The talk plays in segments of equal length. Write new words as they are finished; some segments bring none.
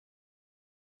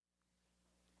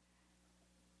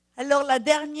Alors, la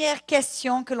dernière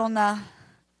question que l'on a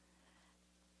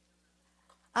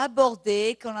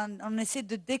abordée, qu'on essaie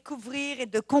de découvrir et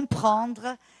de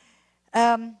comprendre,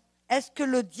 est-ce que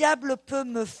le diable peut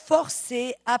me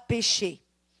forcer à pécher?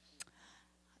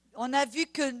 On a vu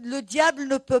que le diable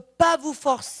ne peut pas vous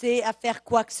forcer à faire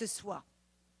quoi que ce soit.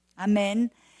 Amen.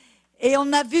 Et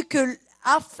on a vu que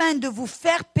afin de vous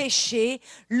faire pécher,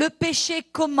 le péché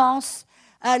est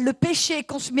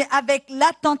consumé avec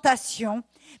la tentation.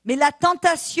 Mais la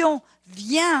tentation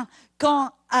vient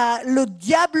quand le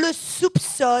diable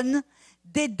soupçonne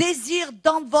des désirs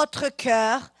dans votre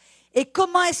cœur. Et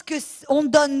comment est-ce qu'on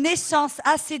donne naissance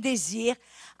à ces désirs?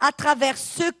 À travers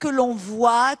ceux que l'on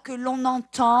voit, que l'on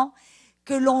entend,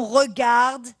 que l'on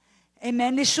regarde,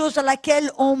 amen, les choses dans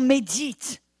lesquelles on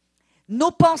médite.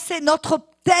 Nos pensées, notre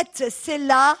tête, c'est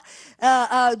là.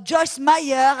 Joyce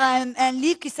Meyer a un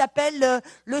livre qui s'appelle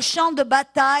Le champ de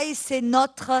bataille, c'est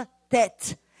notre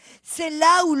tête. C'est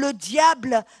là où le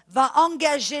diable va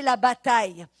engager la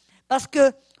bataille. Parce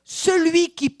que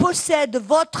celui qui possède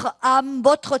votre âme,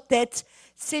 votre tête,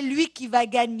 c'est lui qui va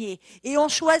gagner. Et on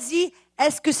choisit,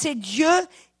 est-ce que c'est Dieu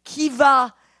qui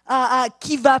va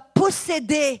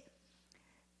posséder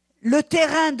le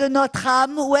terrain de notre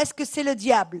âme ou est-ce que c'est le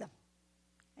diable?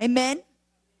 Amen.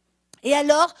 Et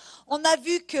alors, on a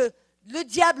vu que le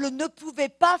diable ne pouvait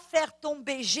pas faire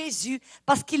tomber Jésus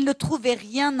parce qu'il ne trouvait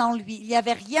rien en lui. Il n'y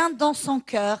avait rien dans son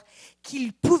cœur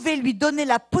qui pouvait lui donner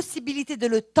la possibilité de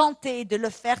le tenter et de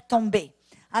le faire tomber.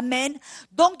 Amen.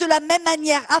 Donc, de la même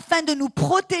manière, afin de nous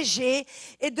protéger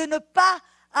et de ne pas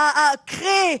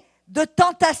créer de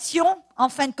tentation, en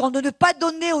fin de compte, de ne pas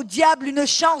donner au diable une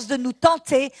chance de nous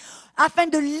tenter, afin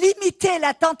de limiter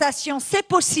la tentation, c'est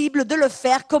possible de le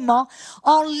faire. Comment?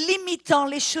 En limitant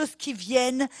les choses qui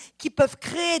viennent, qui peuvent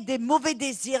créer des mauvais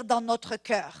désirs dans notre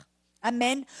cœur.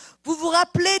 Amen. Vous vous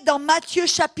rappelez dans Matthieu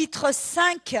chapitre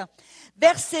 5,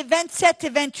 versets 27 et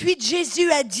 28,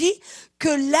 Jésus a dit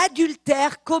que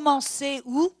l'adultère commençait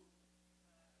où?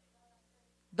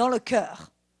 Dans le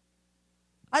cœur.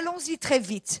 Allons-y très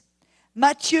vite.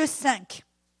 Matthieu 5.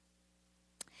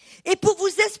 Et pour vous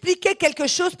expliquer quelque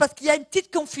chose, parce qu'il y a une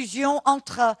petite confusion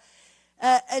entre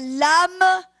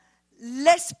l'âme,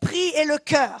 l'esprit et le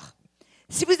cœur.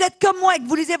 Si vous êtes comme moi et que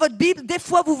vous lisez votre Bible, des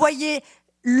fois vous voyez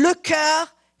le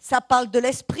cœur, ça parle de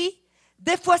l'esprit.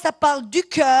 Des fois ça parle du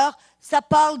cœur, ça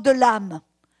parle de l'âme.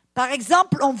 Par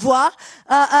exemple, on voit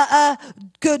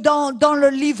que dans le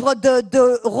livre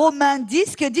de Romains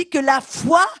 10, qui dit que la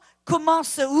foi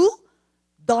commence où?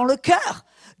 Dans le cœur.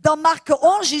 Dans Marc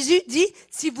 11, Jésus dit,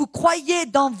 si vous croyez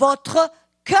dans votre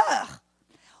cœur.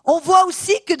 On voit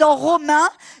aussi que dans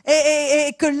Romains,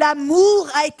 et que l'amour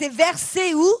a été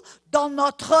versé où? Dans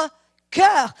notre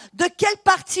cœur. De quelle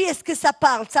partie est-ce que ça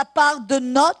parle? Ça parle de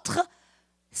notre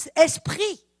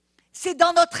esprit. C'est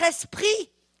dans notre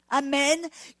esprit, amen,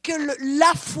 que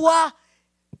la foi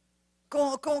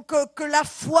que la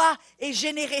foi est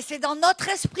générée. C'est dans notre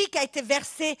esprit qu'a été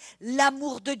versé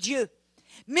l'amour de Dieu.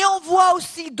 Mais on voit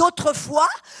aussi d'autres fois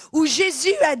où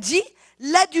Jésus a dit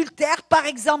l'adultère, par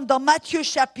exemple dans Matthieu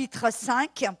chapitre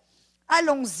 5.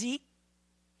 Allons-y.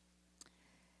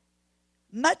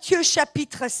 Matthieu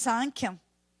chapitre 5.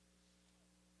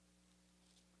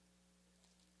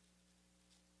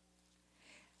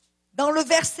 Dans le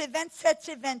verset 27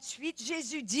 et 28,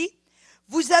 Jésus dit,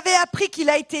 vous avez appris qu'il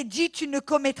a été dit, tu ne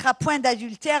commettras point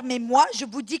d'adultère, mais moi, je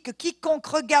vous dis que quiconque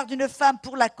regarde une femme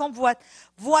pour la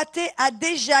convoiter a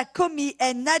déjà commis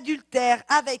un adultère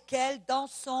avec elle dans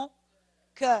son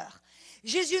cœur.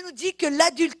 Jésus nous dit que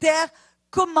l'adultère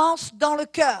commence dans le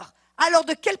cœur. Alors,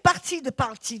 de quelle partie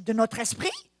parle-t-il? De notre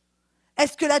esprit?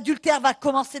 Est-ce que l'adultère va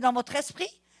commencer dans votre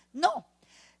esprit? Non.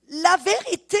 La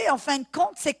vérité, en fin de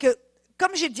compte, c'est que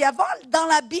comme j'ai dit avant, dans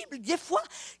la Bible, des fois,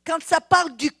 quand ça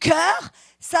parle du cœur,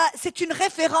 c'est une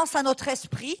référence à notre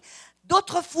esprit.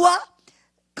 D'autres fois,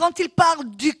 quand il parle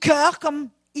du cœur, comme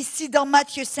ici dans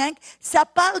Matthieu 5, ça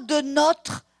parle de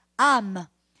notre âme.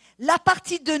 La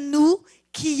partie de nous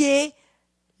qui est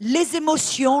les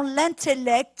émotions,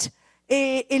 l'intellect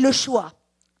et le choix.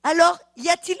 Alors, y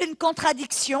a-t-il une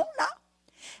contradiction là?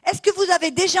 Est-ce que vous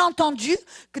avez déjà entendu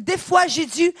que des fois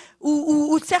Jésus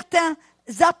ou certains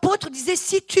apôtres disaient,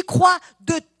 si tu crois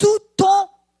de tout ton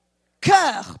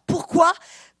cœur. Pourquoi?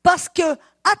 Parce que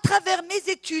à travers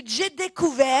mes études, j'ai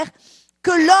découvert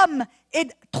que l'homme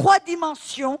est 3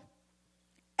 dimensions,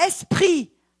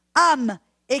 esprit, âme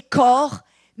et corps,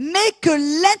 mais que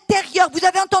l'intérieur, vous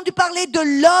avez entendu parler de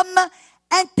l'homme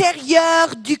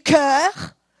intérieur du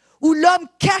cœur, ou l'homme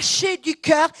caché du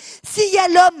cœur. S'il y a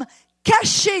l'homme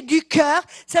caché du cœur,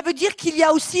 ça veut dire qu'il y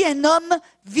a aussi un homme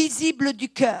visible du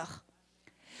cœur.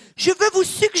 je veux vous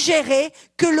suggérer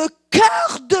que le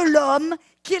cœur de l'homme,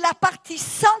 qui est la partie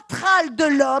centrale de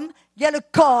l'homme, il y a le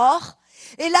corps,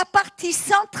 et la partie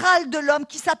centrale de l'homme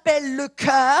qui s'appelle le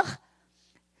cœur,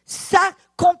 ça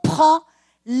comprend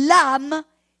l'âme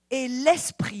et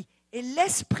l'esprit. Et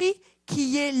l'esprit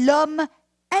qui est l'homme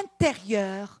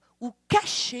intérieur ou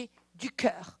caché du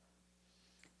cœur.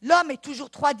 L'homme est toujours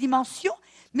 3 dimensions,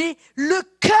 mais le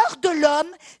cœur de l'homme,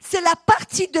 c'est la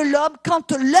partie de l'homme,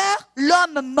 quand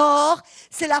l'homme mort,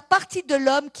 c'est la partie de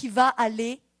l'homme qui va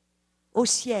aller au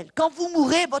ciel. Quand vous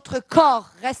mourrez, votre corps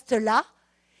reste là,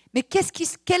 mais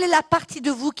quelle est la partie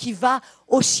de vous qui va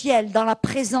au ciel, dans la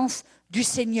présence du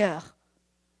Seigneur?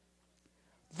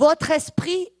 Votre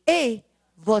esprit et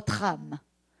votre âme.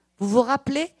 Vous vous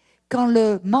rappelez quand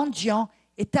le mendiant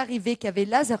est arrivé, qu'il y avait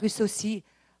Lazarus aussi,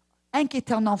 un qui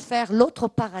était en enfer, l'autre au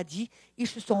paradis, ils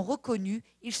se sont reconnus,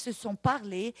 ils se sont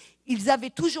parlé, ils avaient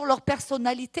toujours leur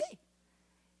personnalité.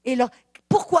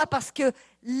 Pourquoi? Parce que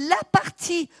la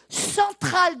partie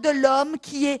centrale de l'homme,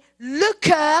 qui est le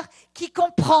cœur, qui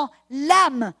comprend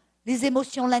l'âme, les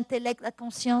émotions, l'intellect, la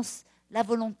conscience, la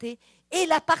volonté, et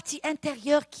la partie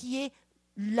intérieure qui est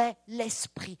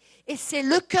l'esprit. Et c'est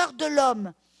le cœur de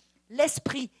l'homme,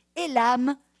 l'esprit et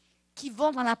l'âme qui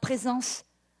vont dans la présence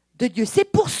de Dieu. C'est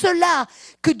pour cela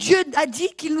que Dieu a dit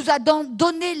qu'il nous a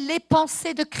donné les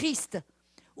pensées de Christ.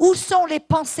 Où sont les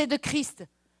pensées de Christ?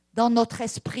 Dans notre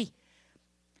esprit.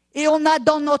 Et on a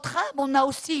dans notre âme, on a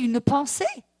aussi une pensée.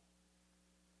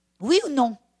 Oui ou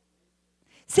non?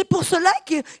 C'est pour cela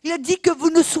qu'il a dit que vous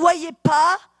ne soyez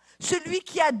pas celui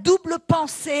qui a double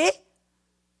pensée.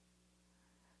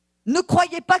 Ne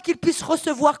croyez pas qu'il puisse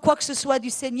recevoir quoi que ce soit du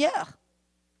Seigneur.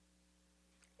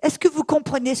 Est-ce que vous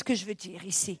comprenez ce que je veux dire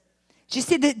ici?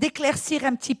 J'essaie d'éclaircir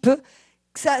un petit peu.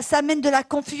 Ça amène de la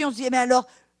confusion. On se dit, mais alors,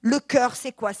 le cœur,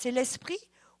 c'est quoi? C'est l'esprit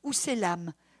ou c'est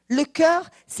l'âme? Le cœur,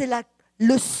 c'est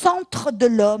le centre de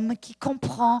l'homme qui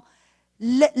comprend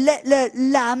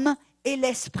l'âme et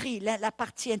l'esprit, la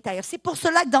partie intérieure. C'est pour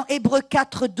cela que dans Hébreux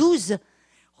 4, 12,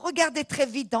 regardez très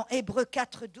vite dans Hébreux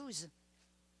 4, 12.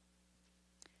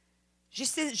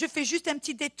 Je fais juste un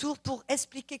petit détour pour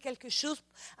expliquer quelque chose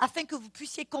afin que vous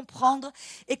puissiez comprendre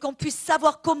et qu'on puisse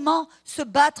savoir comment se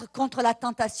battre contre la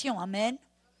tentation. Amen.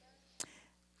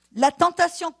 La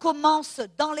tentation commence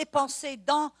dans les pensées,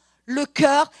 dans le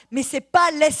cœur, mais ce n'est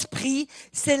pas l'esprit,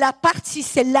 c'est la partie,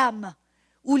 c'est l'âme,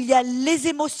 où il y a les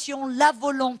émotions, la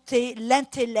volonté,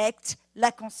 l'intellect,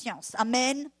 la conscience.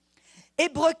 Amen.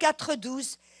 Hébreux 4,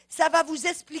 12, ça va vous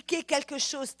expliquer quelque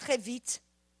chose très vite.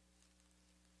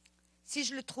 Si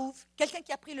je le trouve. Quelqu'un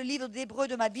qui a pris le livre d'Hébreux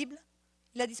de ma Bible?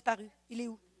 Il a disparu. Il est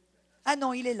où? Ah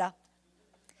non, il est là.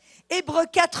 Hébreux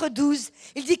 4, 12.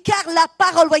 Il dit, car la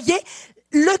parole, voyez,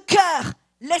 le cœur,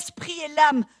 l'esprit et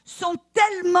l'âme sont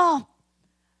tellement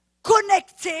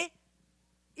connectés,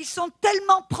 ils sont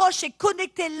tellement proches et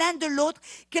connectés l'un de l'autre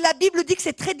que la Bible dit que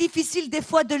c'est très difficile des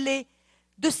fois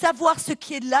de savoir ce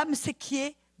qui est de l'âme, ce qui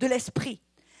est de l'esprit.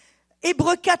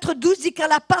 Hébreux 4, 12 dit car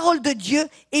la parole de Dieu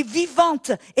est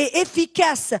vivante et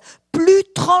efficace, plus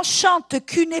tranchante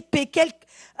qu'une épée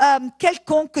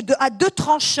quelconque à 2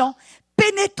 tranchants,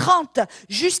 pénétrante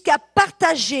jusqu'à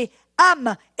partager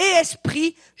âme et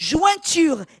esprit,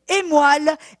 jointure et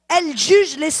moelle, elle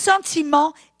juge les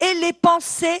sentiments et les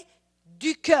pensées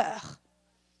du cœur.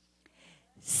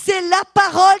 C'est la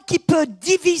parole qui peut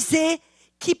diviser,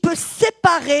 qui peut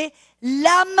séparer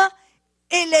l'âme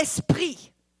et l'esprit.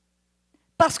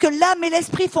 Parce que l'âme et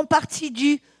l'esprit font partie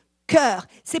du cœur.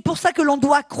 C'est pour ça que l'on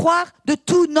doit croire de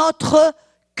tout notre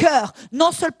cœur.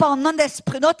 Non seulement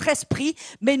notre esprit,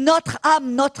 mais notre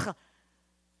âme,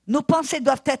 nos pensées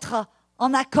doivent être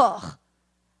en accord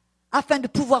afin de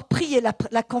pouvoir prier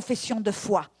la confession de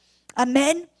foi.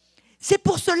 Amen. C'est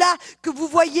pour cela que vous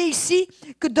voyez ici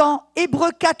que dans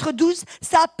Hébreux 4, 12,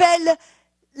 ça appelle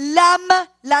l'âme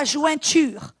la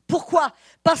jointure. Pourquoi?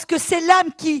 Parce que c'est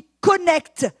l'âme qui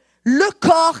connecte le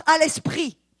corps à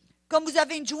l'esprit. Comme vous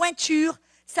avez une jointure,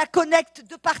 ça connecte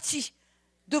 2 parties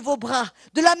de vos bras.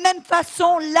 De la même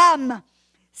façon, l'âme,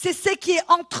 c'est ce qui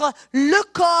est entre le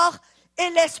corps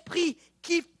et l'esprit,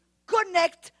 qui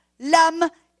connecte l'âme,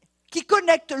 qui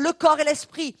connecte le corps et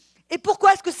l'esprit. Et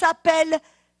pourquoi est-ce que ça s'appelle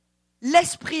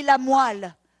l'esprit la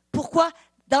moelle? Pourquoi?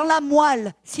 Dans la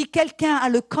moelle, si quelqu'un a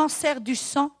le cancer du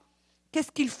sang,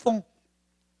 qu'est-ce qu'ils font?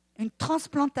 Une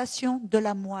transplantation de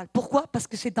la moelle. Pourquoi? Parce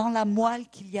que c'est dans la moelle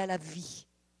qu'il y a la vie.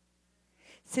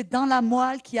 C'est dans la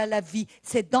moelle qu'il y a la vie.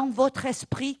 C'est dans votre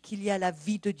esprit qu'il y a la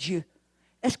vie de Dieu.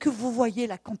 Est-ce que vous voyez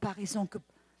la comparaison?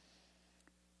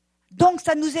 Donc,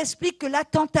 ça nous explique que la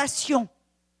tentation,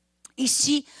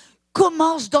 ici,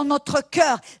 commence dans notre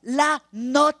cœur. Là,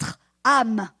 notre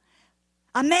âme.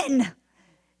 Amen.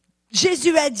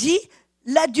 Jésus a dit,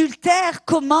 l'adultère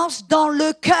commence dans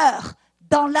le cœur,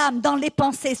 dans l'âme, dans les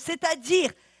pensées.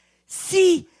 C'est-à-dire,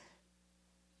 si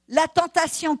la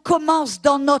tentation commence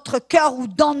dans notre cœur ou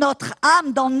dans notre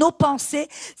âme, dans nos pensées,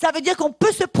 ça veut dire qu'on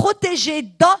peut se protéger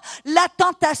dans la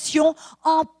tentation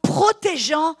en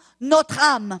protégeant notre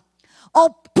âme, en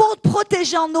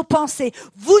protégeant nos pensées.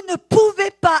 Vous ne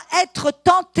pouvez pas être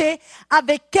tenté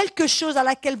avec quelque chose à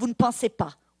laquelle vous ne pensez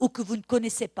pas ou que vous ne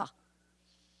connaissez pas.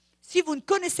 Si vous ne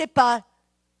connaissez pas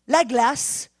la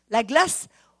glace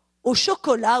au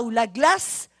chocolat ou la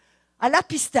glace à la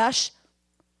pistache,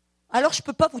 alors je ne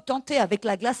peux pas vous tenter avec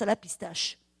la glace à la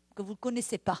pistache, que vous ne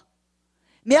connaissez pas.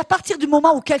 Mais à partir du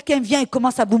moment où quelqu'un vient et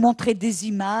commence à vous montrer des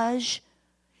images,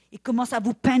 il commence à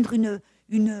vous peindre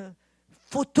une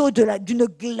photo d'une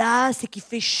glace et qui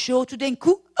fait chaud, tout d'un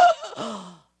coup,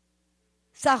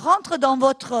 ça rentre dans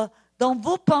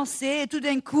vos pensées et tout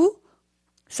d'un coup,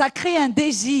 ça crée un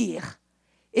désir.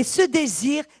 Et ce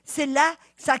désir, c'est là,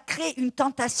 ça crée une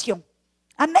tentation.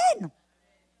 Amen.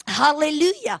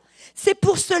 Alléluia. C'est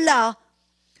pour cela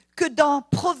que dans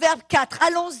Proverbe 4,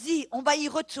 allons-y, on va y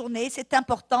retourner, c'est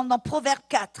important, dans Proverbe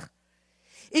 4.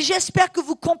 Et j'espère que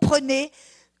vous comprenez,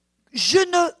 je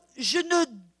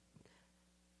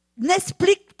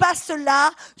n'explique pas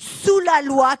cela sous la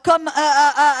loi comme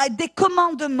des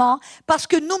commandements, parce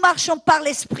que nous marchons par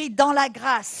l'esprit dans la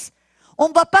grâce. On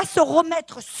ne va pas se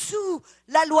remettre sous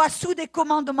la loi, sous des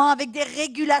commandements, avec des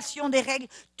régulations, des règles.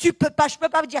 Tu peux pas, je ne peux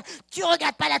pas vous dire, tu ne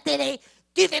regardes pas la télé,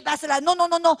 tu ne fais pas cela. Non, non,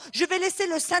 non, non, je vais laisser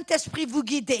le Saint-Esprit vous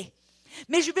guider.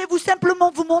 Mais je vais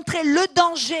simplement vous montrer le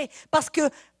danger, parce que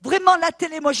vraiment la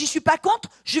télé, moi j'y suis pas contre,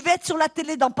 je vais être sur la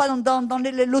télé dans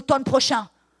l'automne prochain.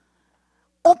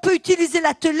 On peut utiliser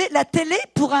la télé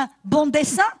pour un bon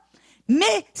dessin,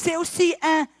 mais c'est aussi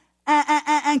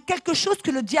quelque chose que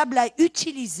le diable a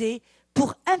utilisé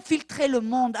pour infiltrer le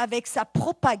monde avec sa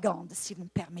propagande, si vous me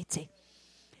permettez.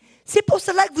 C'est pour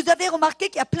cela que vous avez remarqué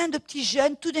qu'il y a plein de petits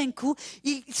jeunes, tout d'un coup,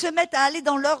 ils se mettent à aller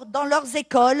dans leurs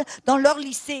écoles, dans leurs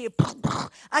lycées,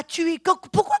 à tuer.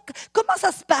 Comment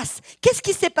ça se passe? Qu'est-ce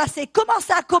qui s'est passé? Comment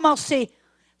ça a commencé?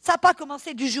 Ça n'a pas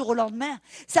commencé du jour au lendemain.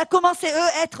 Ça a commencé,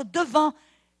 eux, être devant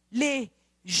les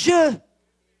jeux.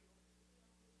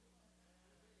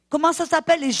 Comment ça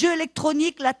s'appelle? Les jeux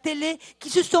électroniques, la télé, qui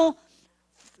se sont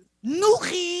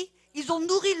nourris. Ils ont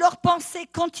nourri leurs pensées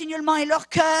continuellement et leur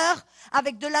cœur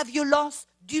avec de la violence,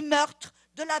 du meurtre,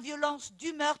 de la violence,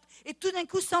 du meurtre. Et tout d'un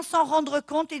coup, sans s'en rendre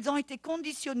compte, ils ont été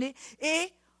conditionnés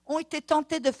et ont été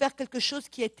tentés de faire quelque chose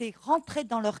qui était rentré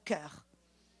dans leur cœur.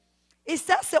 Et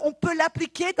ça, on peut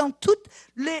l'appliquer dans tous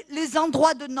les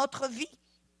endroits de notre vie.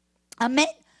 Amen.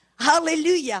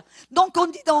 Alléluia. Donc on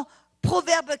dit dans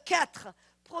Proverbe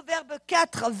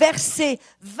 4, versets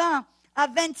 20 à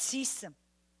 26.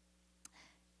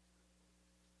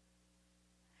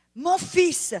 Mon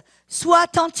fils, sois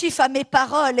attentif à mes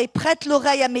paroles et prête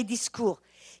l'oreille à mes discours,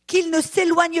 qu'ils ne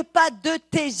s'éloignent pas de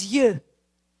tes yeux.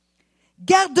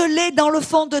 Garde-les dans le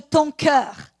fond de ton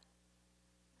cœur.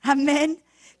 Amen.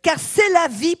 Car c'est la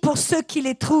vie pour ceux qui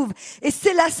les trouvent et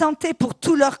c'est la santé pour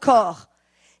tout leur corps.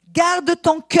 Garde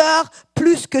ton cœur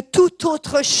plus que toute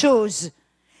autre chose,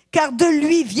 car de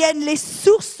lui viennent les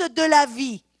sources de la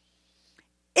vie.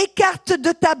 Écarte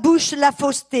de ta bouche la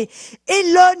fausseté,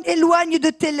 éloigne de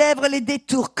tes lèvres les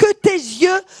détours, que tes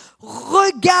yeux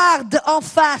regardent en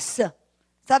face.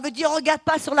 Ça veut dire regarde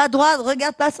pas sur la droite,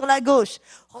 regarde pas sur la gauche.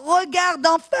 Regarde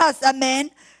en face, amen.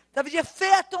 Ça veut dire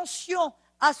fais attention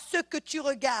à ce que tu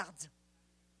regardes.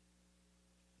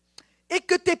 Et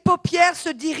que tes paupières se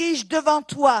dirigent devant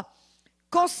toi.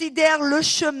 Considère le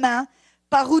chemin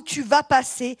par où tu vas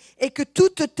passer et que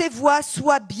toutes tes voies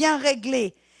soient bien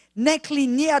réglées.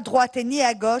 N'incline ni à droite et ni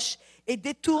à gauche et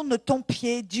détourne ton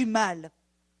pied du mal.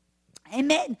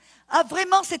 Amen. Ah,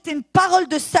 vraiment, c'était une parole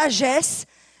de sagesse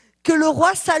que le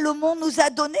roi Salomon nous a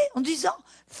donnée en disant,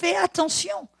 fais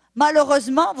attention.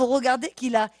 Malheureusement, vous regardez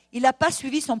qu'il a pas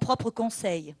suivi son propre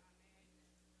conseil.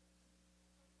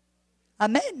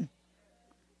 Amen.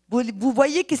 Vous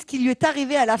voyez qu'est-ce qui lui est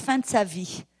arrivé à la fin de sa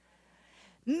vie.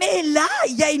 Mais là,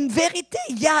 il y a une vérité,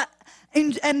 il y a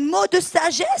un mot de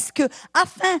sagesse que,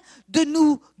 afin de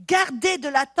nous garder de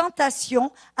la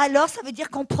tentation, alors ça veut dire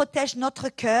qu'on protège notre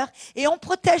cœur. Et on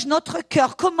protège notre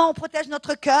cœur. Comment on protège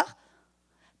notre cœur?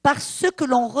 Par ce que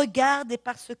l'on regarde et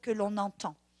par ce que l'on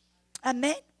entend.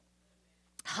 Amen.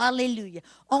 Alléluia.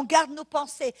 On garde nos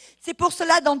pensées. C'est pour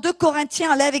cela dans 2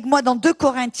 Corinthiens, allez avec moi dans 2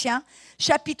 Corinthiens,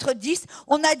 chapitre 10,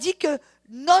 on a dit que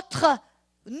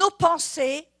nos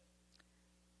pensées,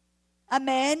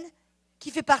 amen, qui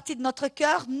fait partie de notre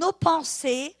cœur, nos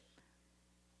pensées,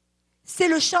 c'est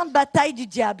le champ de bataille du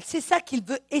diable. C'est ça qu'il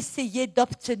veut essayer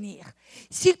d'obtenir.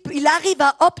 S'il arrive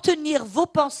à obtenir vos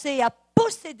pensées, à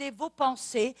posséder vos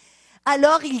pensées,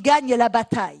 alors il gagne la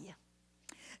bataille.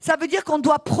 Ça veut dire qu'on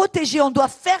doit protéger, on doit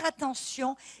faire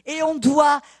attention et on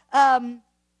doit faire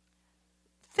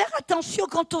attention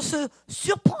quand on se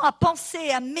surprend à penser,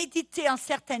 à méditer en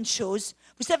certaines choses.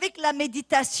 Vous savez que la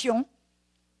méditation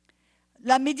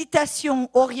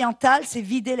orientale, c'est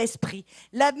vider l'esprit.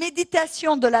 La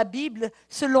méditation de la Bible,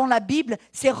 selon la Bible,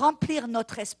 c'est remplir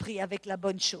notre esprit avec la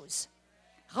bonne chose.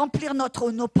 Remplir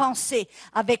nos pensées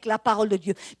avec la parole de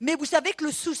Dieu. Mais vous savez que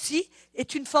le souci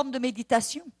est une forme de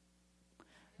méditation.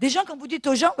 Des gens, quand vous dites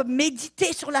aux gens,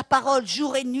 méditez sur la parole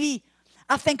jour et nuit,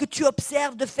 afin que tu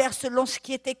observes de faire selon ce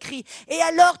qui est écrit. Et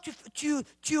alors,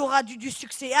 tu auras du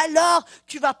succès. Alors,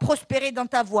 tu vas prospérer dans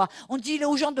ta voie. On dit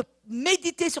aux gens de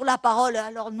méditer sur la parole.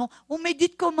 Alors non, on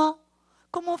médite comment?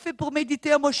 Comment on fait pour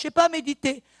méditer? Moi, je ne sais pas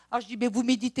méditer. Alors je dis, mais vous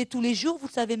méditez tous les jours, vous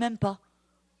ne savez même pas.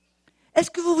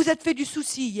 Est-ce que vous vous êtes fait du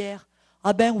souci hier?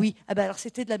 Ah ben oui. Ah ben alors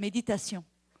c'était de la méditation.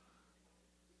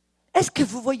 Est-ce que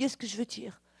vous voyez ce que je veux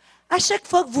dire? À chaque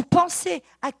fois que vous pensez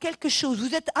à quelque chose,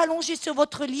 vous êtes allongé sur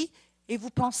votre lit et vous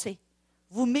pensez.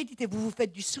 Vous méditez, vous vous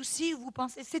faites du souci, vous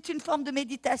pensez. C'est une forme de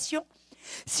méditation.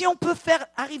 Si on peut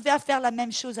arriver à faire la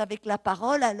même chose avec la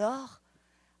parole, alors,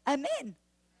 amen.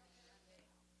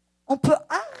 On peut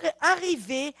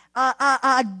arriver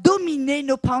à dominer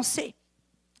nos pensées.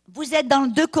 Vous êtes dans le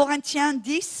 2 Corinthiens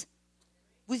 10.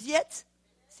 Vous y êtes?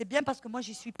 C'est bien parce que moi,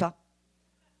 j'y suis pas.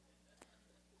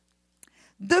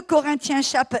 2 Corinthiens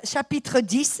chapitre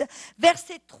 10,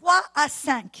 versets 3 à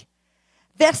 5.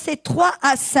 Verset 3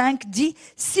 à 5 dit,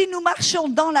 « Si nous marchons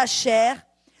dans la chair,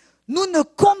 nous ne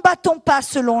combattons pas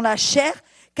selon la chair,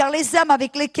 car les âmes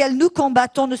avec lesquelles nous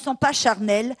combattons ne sont pas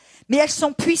charnelles, mais elles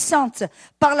sont puissantes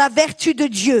par la vertu de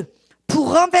Dieu.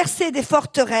 Pour renverser des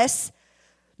forteresses,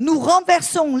 nous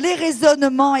renversons les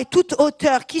raisonnements et toute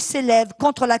hauteur qui s'élève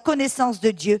contre la connaissance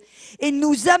de Dieu, et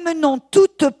nous amenons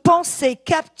toute pensée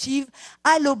captive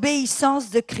à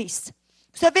l'obéissance de Christ. »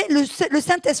 Vous savez, le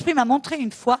Saint-Esprit m'a montré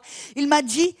une fois, il m'a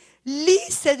dit, lis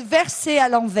ce verset à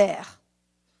l'envers.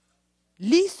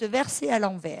 Lis ce verset à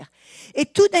l'envers. Et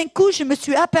tout d'un coup, je me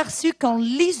suis aperçue qu'en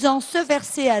lisant ce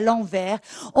verset à l'envers,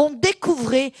 on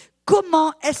découvrait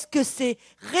comment est-ce que ces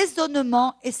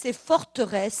raisonnements et ces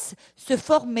forteresses se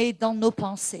formaient dans nos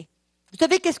pensées. Vous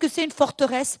savez qu'est-ce que c'est une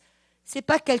forteresse? C'est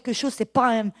pas quelque chose, c'est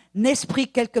pas un esprit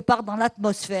quelque part dans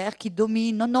l'atmosphère qui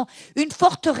domine. Non, non. Une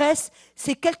forteresse,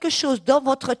 c'est quelque chose dans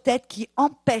votre tête qui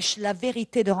empêche la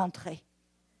vérité de rentrer.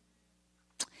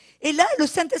 Et là, le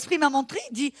Saint-Esprit m'a montré,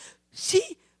 il dit, si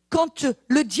quand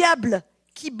le diable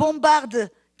qui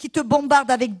te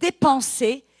bombarde avec des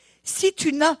pensées, si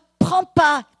tu ne prends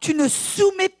pas, tu ne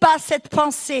soumets pas cette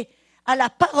pensée à la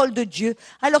parole de Dieu,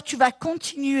 alors tu vas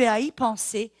continuer à y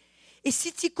penser. Et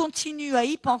si tu continues à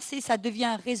y penser, ça devient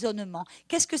un raisonnement.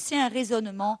 Qu'est-ce que c'est un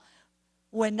raisonnement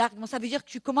ou un argument? Ça veut dire que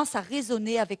tu commences à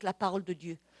raisonner avec la parole de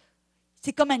Dieu.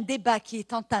 C'est comme un débat qui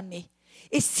est entamé.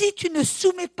 Et si tu ne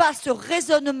soumets pas ce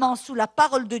raisonnement sous la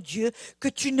parole de Dieu, que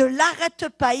tu ne l'arrêtes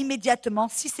pas immédiatement,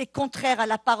 si c'est contraire à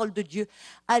la parole de Dieu,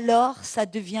 alors ça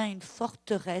devient une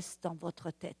forteresse dans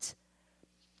votre tête.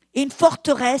 Et une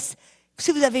forteresse,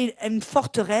 si vous avez une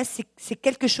forteresse, c'est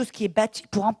quelque chose qui est bâti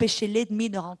pour empêcher l'ennemi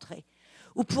de rentrer.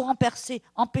 Ou pour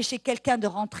empêcher quelqu'un de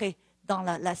rentrer dans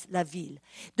la ville.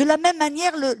 De la même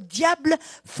manière, le diable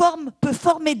peut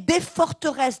former des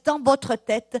forteresses dans votre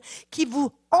tête qui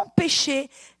vous empêchent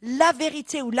la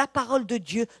vérité ou la parole de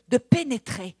Dieu de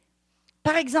pénétrer.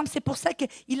 Par exemple, c'est pour ça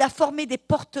qu'il a formé des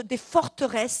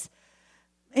forteresses,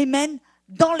 amen,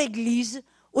 dans l'Église,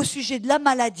 au sujet de la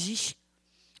maladie.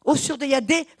 Il y a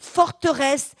des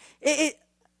forteresses. Et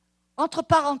entre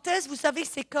parenthèses, vous savez,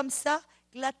 c'est comme ça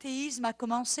que l'athéisme a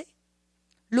commencé.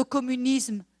 Le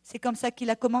communisme, c'est comme ça qu'il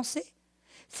a commencé.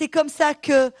 C'est comme ça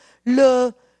que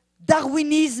le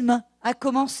darwinisme a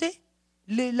commencé,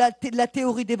 la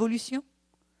théorie d'évolution.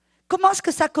 Comment est-ce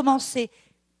que ça a commencé?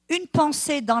 Une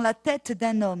pensée dans la tête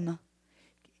d'un homme.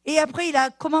 Et après, il a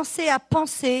commencé à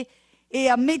penser et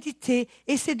à méditer,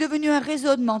 et c'est devenu un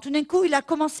raisonnement. Tout d'un coup, il a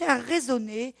commencé à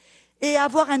raisonner et à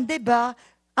avoir un débat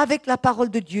avec la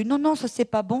parole de Dieu. Non, non, ça c'est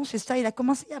pas bon, c'est ça. Il a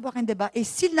commencé à avoir un débat. Et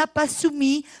s'il n'a pas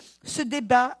soumis ce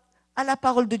débat à la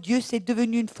parole de Dieu, c'est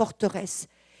devenu une forteresse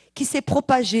qui s'est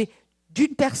propagée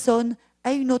d'une personne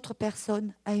à une autre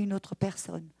personne à une autre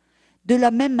personne. De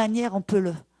la même manière, on peut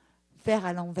le faire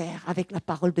à l'envers avec la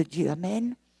parole de Dieu.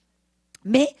 Amen.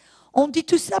 Mais on dit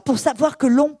tout ça pour savoir que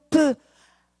l'on peut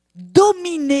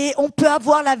dominer, on peut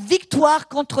avoir la victoire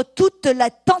contre toute la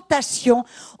tentation,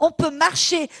 on peut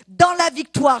marcher dans la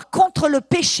victoire contre le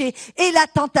péché et la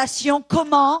tentation.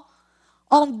 Comment?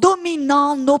 En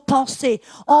dominant nos pensées,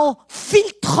 en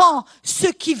filtrant ce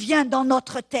qui vient dans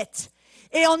notre tête.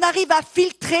 Et on arrive à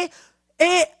filtrer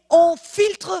et on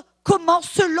filtre comment?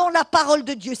 Selon la parole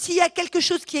de Dieu. S'il y a quelque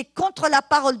chose qui est contre la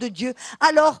parole de Dieu,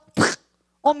 alors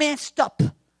on met un stop.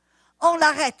 On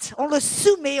l'arrête, on le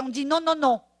soumet, on dit non, non,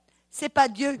 non, c'est pas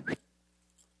Dieu.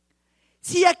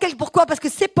 Pourquoi? Parce que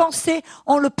ces pensées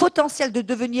ont le potentiel de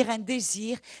devenir un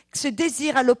désir. Ce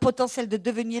désir a le potentiel de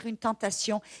devenir une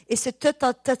tentation. Et cette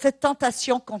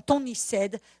tentation, quand on y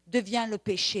cède, devient le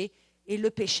péché. Et le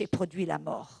péché produit la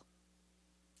mort.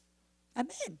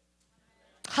 Amen.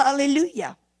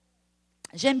 Alléluia.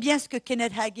 J'aime bien ce que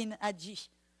Kenneth Hagin a dit.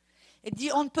 Il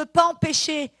dit, on ne peut pas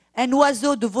empêcher un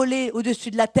oiseau de voler au-dessus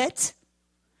de la tête,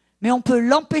 mais on peut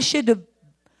l'empêcher de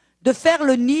faire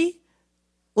le nid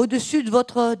au-dessus de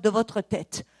votre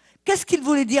tête. Qu'est-ce qu'il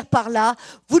voulait dire par là?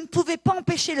 Vous ne pouvez pas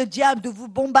empêcher le diable de vous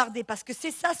bombarder, parce que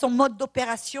c'est ça son mode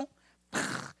d'opération.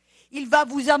 Il va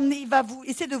vous amener, il va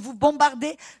essayer de vous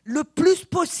bombarder le plus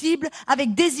possible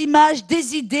avec des images,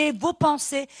 des idées, vos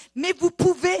pensées, mais vous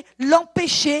pouvez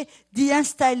l'empêcher d'y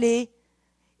installer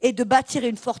et de bâtir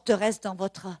une forteresse dans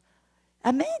votre...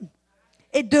 Amen.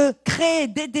 Et de créer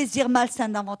des désirs malsains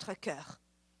dans votre cœur.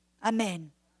 Amen.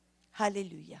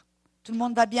 Alléluia. Tout le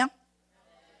monde va bien?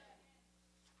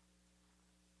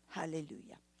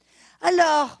 Alléluia.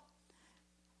 Alors,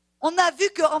 on a vu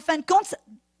qu'en fin de compte,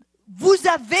 vous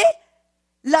avez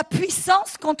la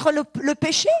puissance contre le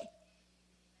péché.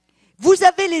 Vous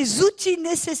avez les outils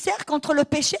nécessaires contre le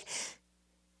péché.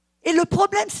 Et le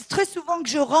problème, c'est très souvent que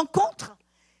je rencontre,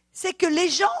 c'est que les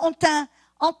gens ont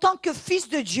en tant que fils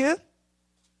de Dieu,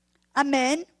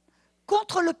 amen,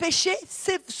 contre le péché,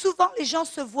 souvent les gens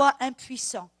se voient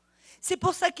impuissants. C'est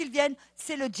pour ça qu'ils viennent,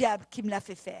 c'est le diable qui me l'a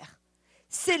fait faire.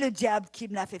 C'est le diable qui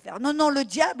me l'a fait faire. Non, non, le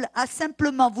diable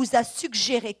vous a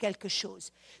suggéré quelque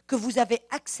chose que vous avez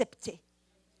accepté.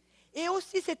 Et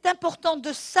aussi, c'est important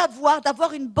de savoir,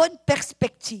 d'avoir une bonne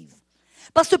perspective.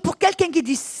 Parce que pour quelqu'un qui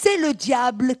dit, c'est le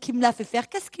diable qui me l'a fait faire,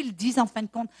 qu'est-ce qu'ils disent en fin de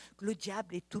compte? Que le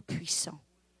diable est tout puissant.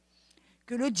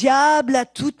 Que le diable a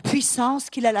toute puissance,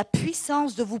 qu'il a la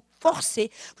puissance de vous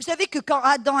forcer. Vous savez que quand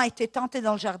Adam a été tenté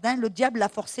dans le jardin, le diable l'a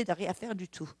forcé de rien faire du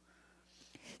tout.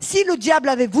 Si le diable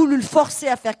avait voulu le forcer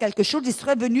à faire quelque chose, il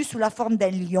serait venu sous la forme d'un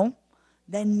lion,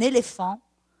 d'un éléphant.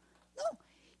 Non,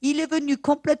 il est venu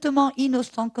complètement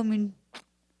innocent comme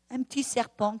un petit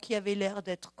serpent qui avait l'air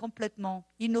d'être complètement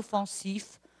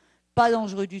inoffensif, pas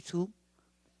dangereux du tout.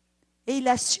 Et il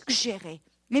a suggéré.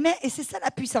 Et c'est ça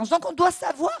la puissance. Donc on doit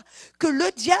savoir que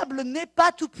le diable n'est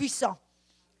pas tout puissant.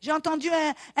 J'ai entendu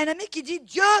un ami qui dit,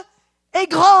 Dieu est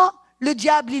grand, le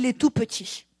diable il est tout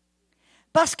petit.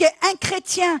 Parce qu'un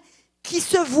chrétien qui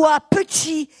se voit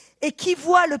petit et qui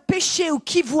voit le péché ou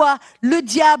qui voit le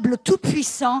diable tout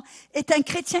puissant est un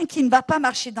chrétien qui ne va pas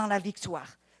marcher dans la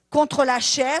victoire. Contre la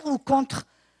chair ou contre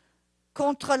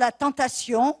la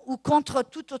tentation ou contre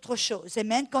toute autre chose.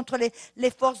 Amen. Contre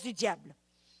les forces du diable.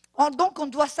 Donc on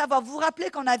doit savoir, vous vous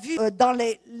rappelez qu'on a vu dans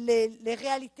les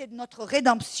réalités de notre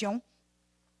rédemption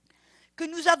que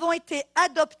nous avons été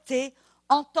adoptés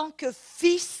en tant que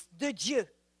fils de Dieu.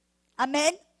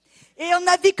 Amen. Et on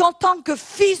a dit qu'en tant que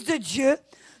fils de Dieu,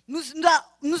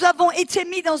 nous avons été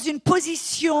mis dans une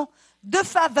position de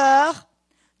faveur,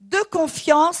 de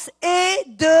confiance et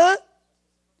de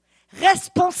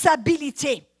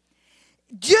responsabilité.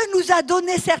 Dieu nous a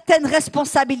donné certaines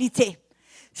responsabilités.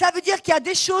 Ça veut dire qu'il y a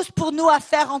des choses pour nous à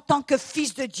faire en tant que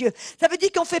fils de Dieu. Ça veut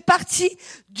dire qu'on fait partie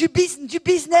du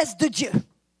business de Dieu.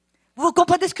 Vous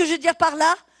comprenez ce que je veux dire par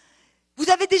là? Vous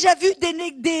avez déjà vu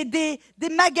des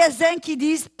magasins qui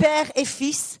disent père et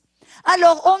fils?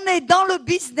 Alors, on est dans le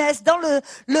business, dans le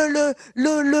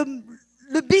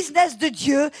business de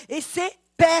Dieu, et c'est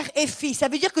père et fils. Ça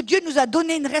veut dire que Dieu nous a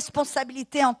donné une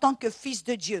responsabilité en tant que fils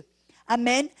de Dieu.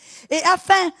 Amen. Et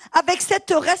avec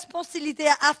cette responsabilité,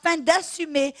 afin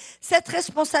d'assumer cette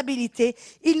responsabilité,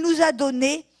 il nous a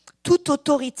donné toute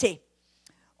autorité.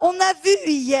 On a vu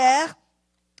hier,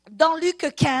 dans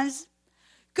Luc 15,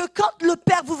 que quand le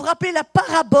Père, vous vous rappelez la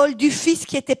parabole du fils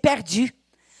qui était perdu,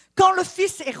 quand le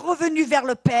fils est revenu vers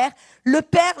le Père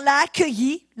l'a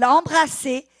accueilli, l'a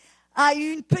embrassé, a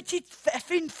eu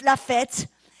fait la fête,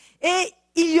 et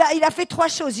il a fait trois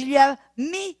choses. Il lui a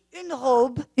mis une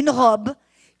robe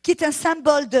qui est un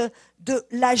symbole de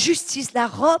la justice, la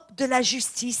robe de la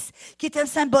justice, qui est un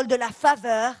symbole de la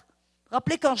faveur. Vous vous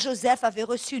rappelez quand Joseph avait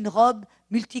reçu une robe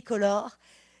multicolore?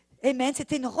 Amen.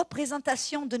 C'était une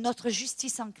représentation de notre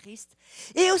justice en Christ.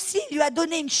 Et aussi, il lui a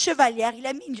donné une chevalière. Il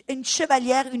a mis une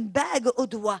chevalière, une bague au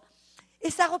doigt. Et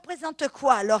ça représente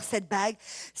quoi alors cette bague?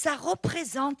 Ça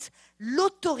représente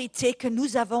l'autorité que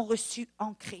nous avons reçue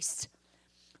en Christ.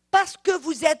 Parce que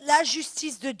vous êtes la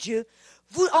justice de Dieu,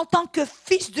 vous en tant que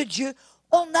fils de Dieu,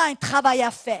 on a un travail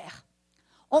à faire.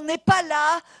 On n'est pas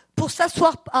là pour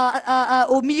s'asseoir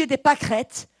au milieu des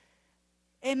pâquerettes.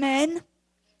 Amen.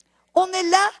 On est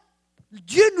là.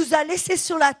 Dieu nous a laissés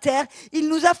sur la terre, il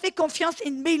nous a fait confiance,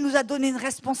 mais il nous a donné une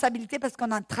responsabilité parce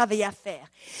qu'on a un travail à faire.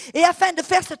 Et afin de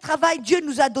faire ce travail, Dieu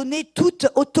nous a donné toute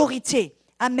autorité.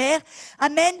 Amen.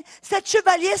 Amen. Cette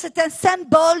chevalière, c'est un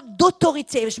symbole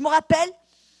d'autorité. Je me rappelle,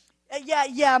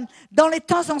 il y a dans les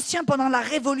temps anciens, pendant la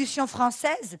Révolution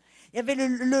française, il y avait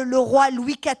le roi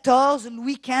Louis XIV,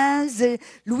 Louis XV,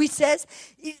 Louis XVI.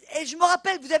 Et je me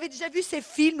rappelle, vous avez déjà vu ces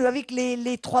films avec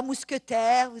les trois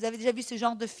mousquetaires, vous avez déjà vu ce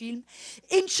genre de films.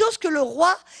 Et une chose que le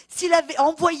roi, s'il avait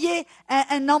envoyé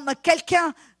un homme,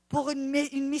 quelqu'un pour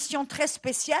une mission très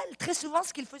spéciale, très souvent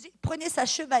ce qu'il faisait, il prenait sa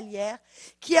chevalière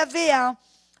qui avait un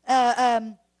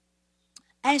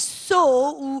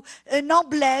sceau ou un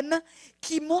emblème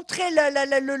qui montrait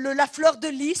la fleur de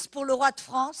lys pour le roi de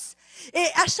France. Et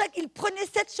il prenait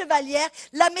cette chevalière,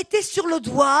 la mettait sur le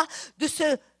doigt de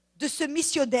ce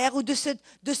missionnaire ou de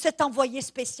cet envoyé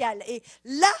spécial. Et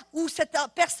là où cette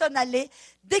personne allait,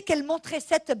 dès qu'elle montrait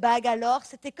cette bague, alors,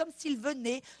 c'était comme s'il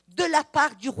venait de la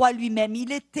part du roi lui-même. Il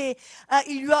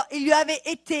lui avait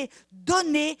été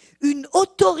donné une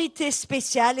autorité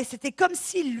spéciale et c'était comme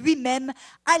s'il lui-même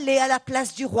allait à la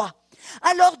place du roi.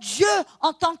 Alors Dieu,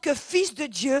 en tant que fils de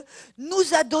Dieu,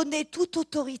 nous a donné toute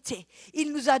autorité.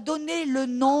 Il nous a donné le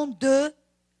nom de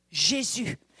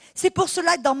Jésus. C'est pour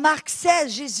cela que dans Marc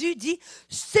 16, Jésus dit,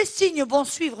 ces signes vont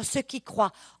suivre ceux qui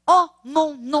croient. En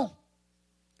mon nom,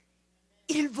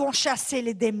 ils vont chasser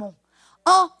les démons.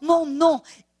 En mon nom,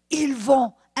 ils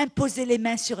vont imposer les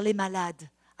mains sur les malades.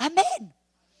 Amen.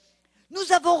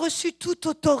 Nous avons reçu toute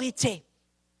autorité.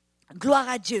 Gloire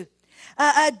à Dieu.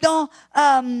 Dans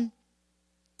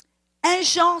 1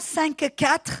 Jean 5,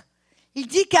 4, il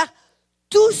dit, car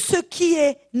tout ce qui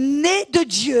est né de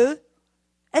Dieu,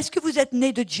 est-ce que vous êtes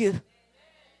né de Dieu?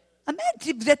 Amen.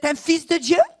 Si vous êtes un fils de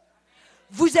Dieu,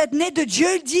 vous êtes né de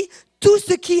Dieu, il dit, tout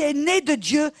ce qui est né de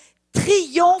Dieu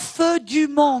triomphe du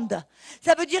monde.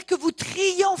 Ça veut dire que vous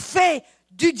triomphez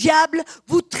du diable,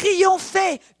 vous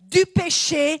triomphez du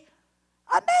péché.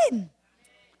 Amen.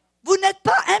 Vous n'êtes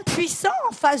pas impuissant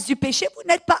en face du péché, vous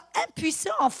n'êtes pas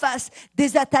impuissant en face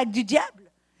des attaques du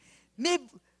diable. Mais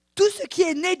tout ce qui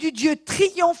est né du Dieu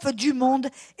triomphe du monde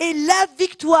et la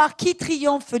victoire qui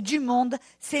triomphe du monde,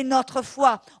 c'est notre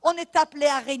foi. On est appelé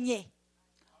à régner.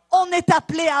 On est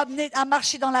appelé à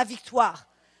marcher dans la victoire.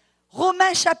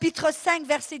 Romains chapitre 5,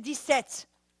 verset 17.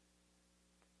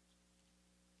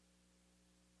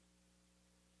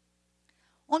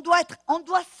 On doit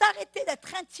s'arrêter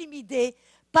d'être intimidé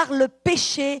par le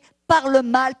péché, par le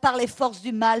mal, par les forces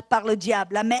du mal, par le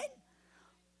diable. Amen.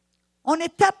 On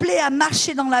est appelé à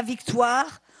marcher dans la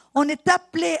victoire. On est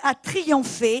appelé à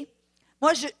triompher.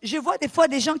 Moi, je vois des fois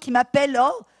des gens qui m'appellent.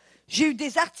 Oh, j'ai eu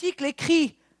des articles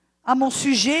écrits à mon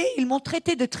sujet. Ils m'ont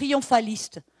traité de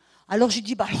triomphaliste. Alors, je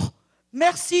dis,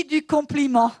 merci du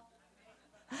compliment.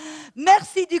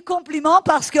 Merci du compliment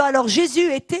parce que alors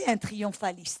Jésus était un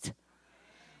triomphaliste.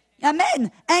 Amen.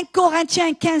 1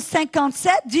 Corinthiens 15,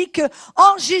 57 dit que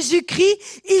en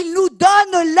Jésus-Christ, il nous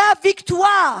donne la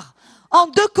victoire. En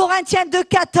 2 Corinthiens 2,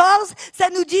 14, ça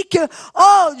nous dit que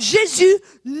Jésus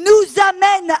nous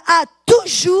amène à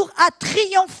toujours à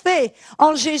triompher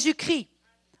en Jésus-Christ.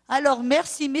 Alors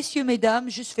merci messieurs, mesdames,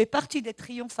 je fais partie des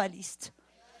triomphalistes.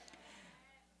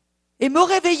 Et me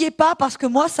réveillez pas parce que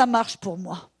moi, ça marche pour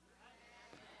moi.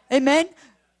 Amen.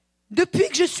 Depuis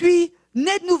que je suis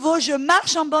né de nouveau, je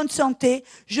marche en bonne santé,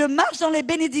 je marche dans les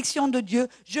bénédictions de Dieu,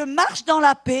 je marche dans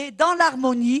la paix, dans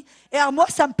l'harmonie, et à moi,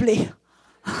 ça me plaît.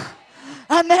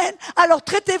 Amen. Alors,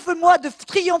 traitez-moi de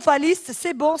triomphaliste,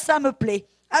 c'est bon, ça me plaît.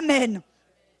 Amen.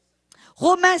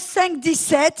 Romains 5,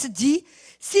 17 dit,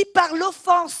 si par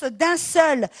l'offense d'un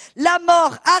seul, la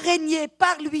mort a régné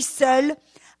par lui seul,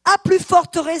 à plus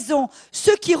forte raison,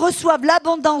 ceux qui reçoivent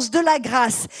l'abondance de la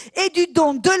grâce et du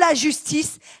don de la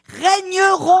justice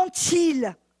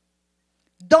régneront-ils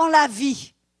dans la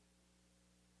vie?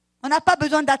 On n'a pas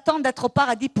besoin d'attendre d'être au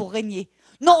paradis pour régner.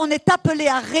 Non, on est appelé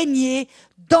à régner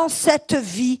dans cette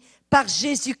vie par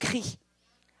Jésus-Christ.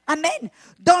 Amen.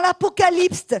 Dans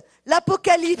l'Apocalypse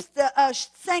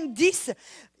 5, 10,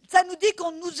 ça nous dit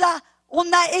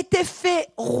on a été fait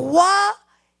roi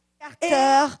et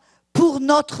pour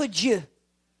notre Dieu.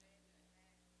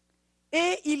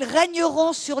 Et il ils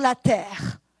régneront sur la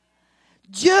terre.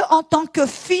 Dieu en tant que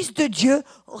fils de Dieu,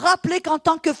 rappelez qu'en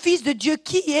tant que fils de Dieu,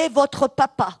 qui est votre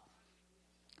papa?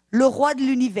 Le roi de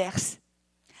l'univers.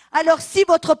 Alors si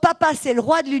votre papa c'est le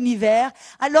roi de l'univers,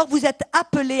 alors vous êtes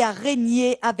appelés à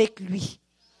régner avec lui.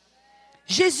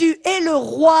 Jésus est le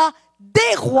roi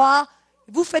des rois,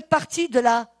 vous faites partie de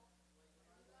la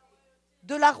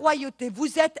royauté,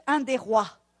 vous êtes un des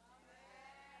rois.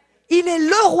 Il est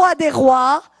le roi des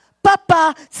rois.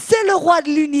 Papa, c'est le roi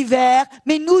de l'univers,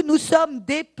 mais nous sommes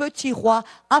des petits rois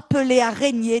appelés à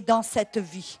régner dans cette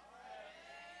vie.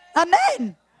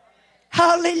 Amen.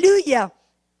 Alléluia.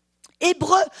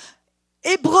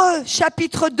 Hébreux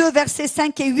chapitre 2, versets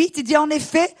 5 et 8, il dit en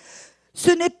effet, ce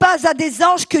n'est pas à des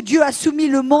anges que Dieu a soumis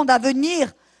le monde à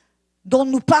venir dont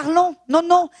nous parlons. Non,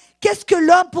 non. Qu'est-ce que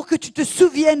l'homme pour que tu te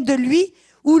souviennes de lui,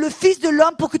 ou le fils de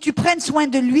l'homme pour que tu prennes soin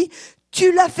de lui?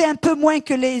 Tu l'as fait un peu moins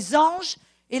que les anges.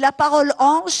 Et la parole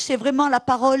ange, c'est vraiment la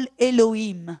parole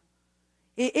Elohim.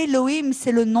 Et Elohim,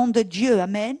 c'est le nom de Dieu.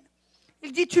 Amen.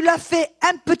 Il dit, tu l'as fait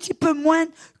un petit peu moins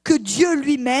que Dieu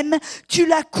lui-même. Tu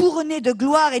l'as couronné de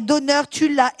gloire et d'honneur. Tu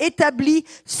l'as établi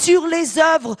sur les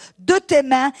œuvres de tes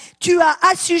mains. Tu as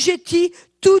assujetti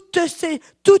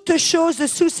toutes choses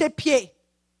sous ses pieds.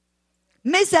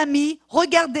 Mes amis,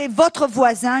 regardez votre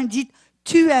voisin. Dites,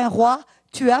 tu es un roi,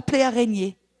 tu es appelé à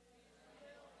régner.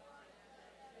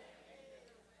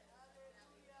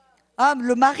 Ah,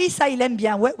 le mari, ça, il aime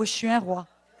bien. Ouais, je suis un roi.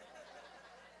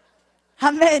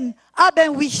 Amen. Ah ben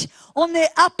oui, on est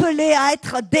appelé à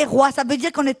être des rois. Ça veut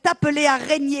dire qu'on est appelé à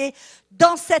régner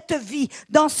dans cette vie,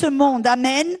 dans ce monde.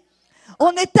 Amen.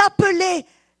 On est appelé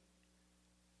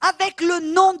avec le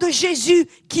nom de Jésus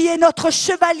qui est notre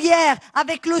chevalière,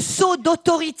 avec le sceau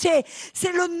d'autorité.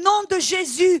 C'est le nom de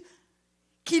Jésus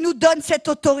qui nous donne cette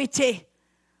autorité.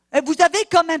 Vous avez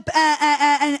comme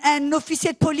un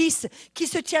officier de police qui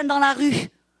se tient dans la rue.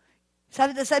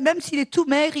 Même s'il est tout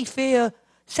maigre, il fait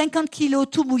 50 kilos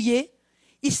tout mouillé.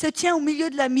 Il se tient au milieu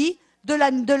de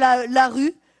la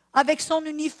rue avec son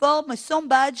uniforme, son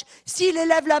badge. S'il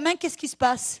élève la main, qu'est-ce qui se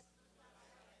passe?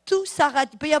 Tout s'arrête.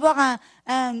 Il peut y avoir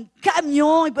un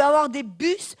camion, il peut y avoir des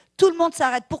bus. Tout le monde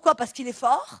s'arrête. Pourquoi? Parce qu'il est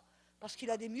fort? Parce qu'il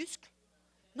a des muscles?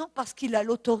 Non, parce qu'il a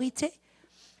l'autorité.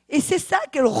 Et c'est ça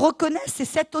qu'elle reconnaît, c'est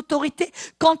cette autorité.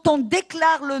 Quand on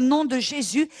déclare le nom de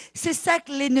Jésus, c'est ça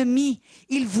que l'ennemi,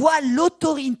 il voit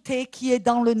l'autorité qui est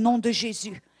dans le nom de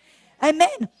Jésus. Amen.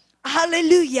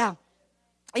 Alléluia.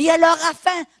 Et alors,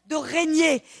 afin de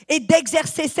régner et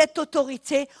d'exercer cette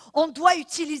autorité, on doit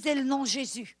utiliser le nom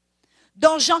Jésus.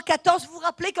 Dans Jean 14, vous vous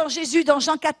rappelez quand Jésus, dans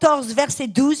Jean 14, verset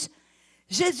 12,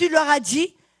 Jésus leur a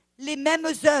dit, les mêmes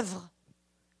œuvres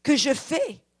que je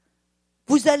fais,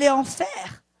 vous allez en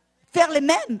faire les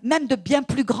mêmes, même de bien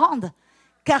plus grandes,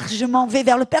 car je m'en vais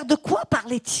vers le Père. De quoi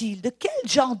parlait-il? De quel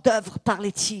genre d'œuvre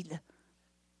parlait-il?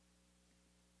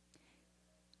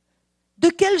 De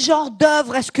quel genre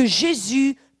d'œuvre est-ce que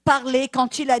Jésus parlait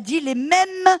quand il a dit les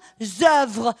mêmes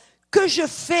œuvres que je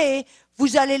fais,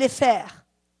 vous allez les faire?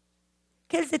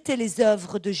 Quelles étaient les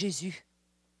œuvres de Jésus?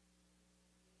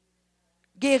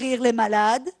 Guérir les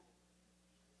malades,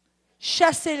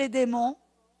 chasser les démons,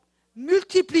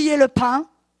 multiplier le pain,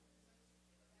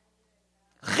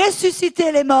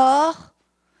 ressusciter les morts,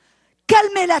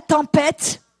 calmer la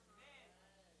tempête.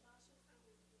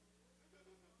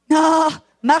 Ah,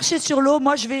 marcher sur l'eau,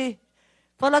 moi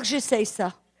faudra que j'essaye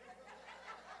ça.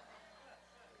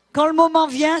 Quand le moment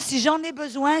vient, si j'en ai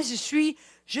besoin, je suis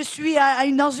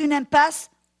dans une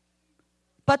impasse,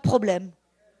 pas de problème.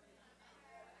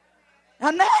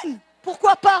 Amen.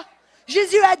 Pourquoi pas?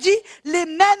 Jésus a dit les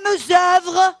mêmes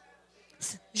œuvres.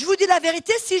 Je vous dis la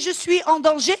vérité, si je suis en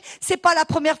danger, c'est pas la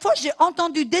première fois, j'ai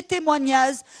entendu des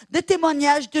témoignages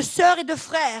de sœurs et de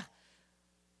frères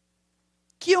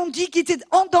qui ont dit qu'ils étaient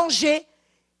en danger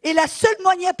et la seule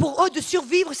moyen pour eux de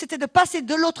survivre, c'était de passer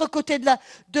de l'autre côté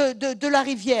de la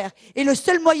rivière. Et le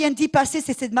seul moyen d'y passer,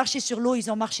 c'était de marcher sur l'eau.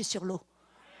 Ils ont marché sur l'eau.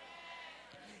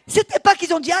 C'était pas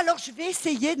qu'ils ont dit, alors je vais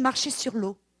essayer de marcher sur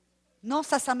l'eau. Non,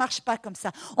 ça marche pas comme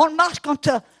ça. On le marche quand...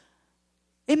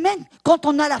 Et même quand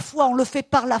on a la foi, on le fait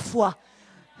par la foi.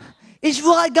 Et je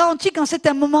vous garantis, quand c'est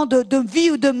un moment de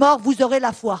vie ou de mort, vous aurez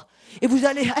la foi. Et vous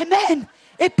allez, amen.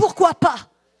 Et pourquoi pas?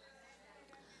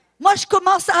 Moi, je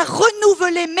commence à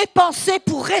renouveler mes pensées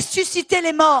pour ressusciter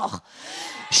les morts.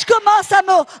 Je commence à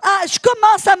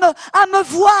me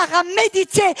voir, à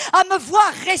méditer, à me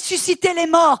voir ressusciter les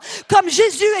morts. Comme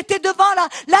Jésus était devant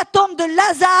la tombe de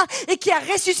Lazare et qui a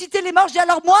ressuscité les morts. Je dis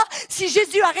alors moi, si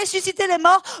Jésus a ressuscité les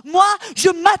morts, moi, je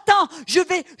m'attends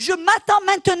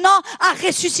maintenant à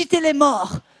ressusciter les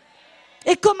morts.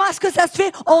 Et comment est-ce que ça se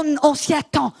fait? On s'y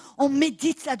attend, on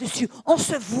médite là-dessus, on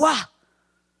se voit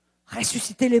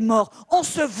ressusciter les morts, on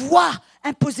se voit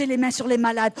imposer les mains sur les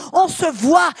malades, on se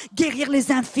voit guérir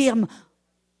les infirmes.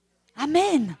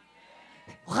 Amen.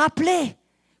 Rappelez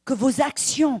que vos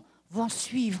actions vont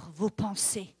suivre vos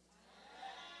pensées.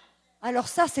 Alors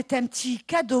ça, c'est un petit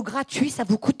cadeau gratuit, ça ne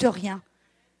vous coûte rien.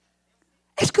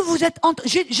 Est-ce que vous êtes...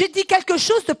 J'ai dit quelque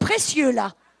chose de précieux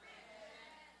là.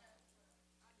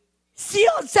 Si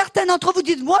certains d'entre vous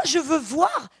disent, moi je veux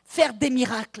voir faire des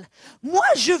miracles, moi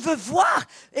je veux voir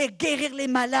guérir les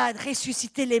malades,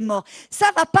 ressusciter les morts,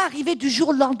 ça ne va pas arriver du jour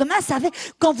au lendemain, ça va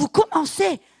quand vous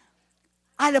commencez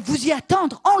à vous y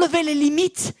attendre, enlever les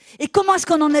limites. Et comment est-ce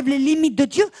qu'on enlève les limites de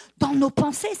Dieu? Dans nos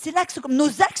pensées. C'est là que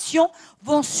nos actions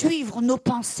vont suivre nos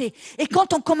pensées. Et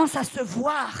quand on commence à se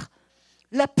voir,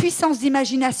 la puissance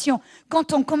d'imagination,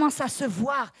 quand on commence à se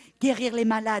voir guérir les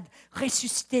malades,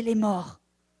 ressusciter les morts,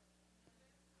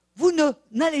 vous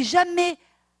n'allez jamais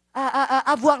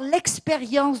avoir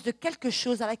l'expérience de quelque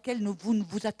chose à laquelle vous ne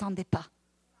vous attendez pas.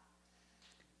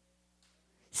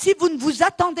 Si vous ne vous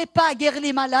attendez pas à guérir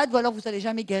les malades, alors vous n'allez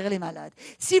jamais guérir les malades.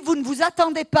 Si vous ne vous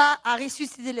attendez pas à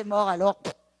ressusciter les morts, alors...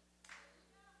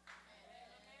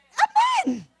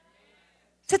 Amen!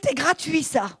 C'était gratuit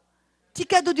ça. Petit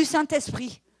cadeau du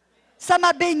Saint-Esprit. Ça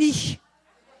m'a béni.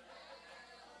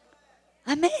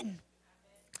 Amen.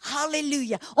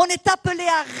 Alléluia. On est appelé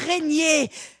à régner.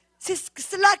 C'est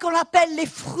cela qu'on appelle les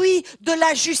fruits de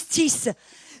la justice.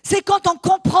 C'est quand on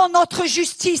comprend notre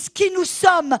justice, qui nous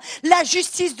sommes, la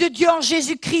justice de Dieu en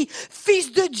Jésus-Christ,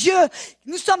 Fils de Dieu.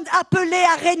 Nous sommes appelés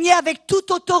à régner avec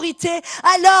toute autorité.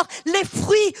 Alors, les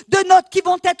fruits qui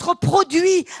vont être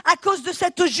produits à cause de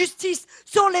cette justice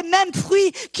sont les mêmes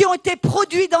fruits qui ont été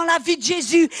produits dans la vie de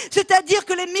Jésus. C'est-à-dire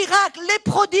que les miracles, les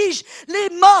prodiges, les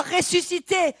morts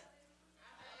ressuscités.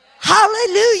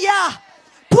 Alléluia!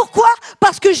 Pourquoi?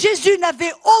 Parce que Jésus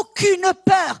n'avait aucune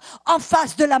peur en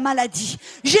face de la maladie.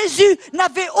 Jésus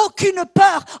n'avait aucune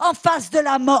peur en face de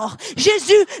la mort.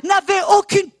 Jésus n'avait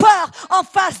aucune peur en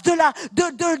face de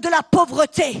la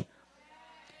pauvreté.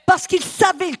 Parce qu'il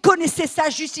savait, il connaissait sa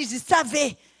justice, il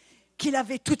savait qu'il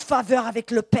avait toute faveur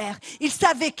avec le Père. Il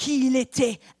savait qui il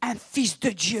était, un fils de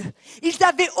Dieu. Il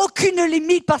n'avait aucune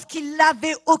limite parce qu'il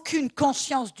n'avait aucune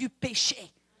conscience du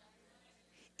péché.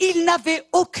 Il n'avait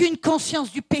aucune conscience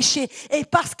du péché. Et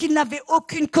parce qu'il n'avait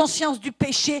aucune conscience du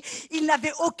péché, il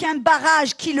n'avait aucun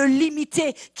barrage qui le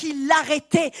limitait, qui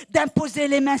l'arrêtait d'imposer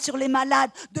les mains sur les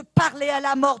malades, de parler à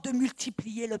la mort, de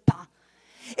multiplier le pain.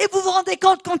 Et vous vous rendez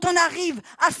compte, quand on arrive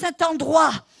à cet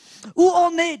endroit où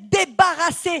on est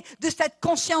débarrassé de cette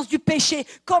conscience du péché,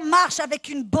 qu'on marche avec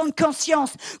une bonne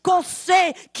conscience, qu'on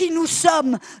sait qui nous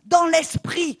sommes dans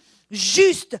l'esprit,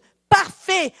 juste,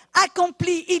 parfait,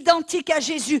 accompli, identique à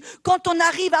Jésus. Quand on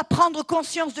arrive à prendre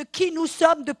conscience de qui nous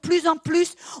sommes, de plus en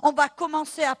plus, on va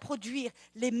commencer à produire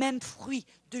les mêmes fruits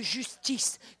de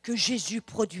justice que Jésus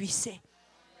produisait.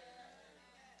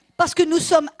 Parce que nous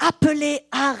sommes appelés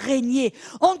à régner.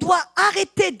 On doit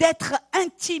arrêter d'être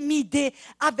intimidé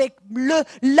avec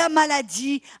la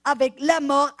maladie, avec la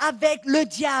mort, avec le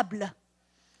diable.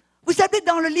 Vous savez,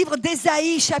 dans le livre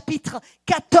d'Ésaïe, chapitre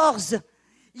 14,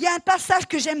 il y a un passage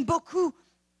que j'aime beaucoup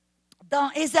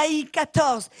dans Ésaïe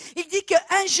 14. Il dit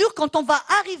qu'un jour, quand on va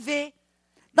arriver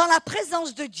dans la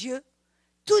présence de Dieu,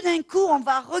 tout d'un coup, on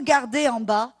va regarder en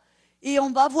bas et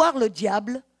on va voir le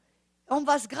diable. On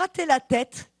va se gratter la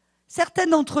tête. Certains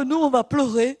d'entre nous, on va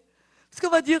pleurer. Parce qu'on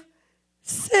va dire,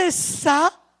 c'est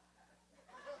ça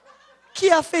qui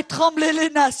a fait trembler les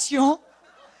nations.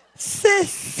 C'est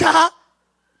ça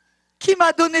qui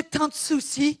m'a donné tant de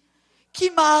soucis. Qui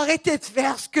m'a arrêté de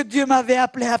faire ce que Dieu m'avait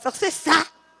appelé à faire. C'est ça.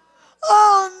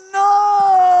 Oh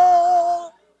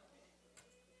non!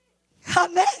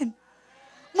 Amen.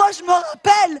 Moi, je me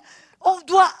rappelle, on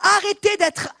doit arrêter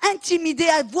d'être intimidé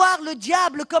à voir le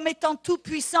diable comme étant tout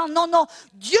puissant. Non, non,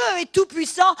 Dieu est tout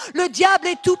puissant, le diable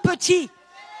est tout petit.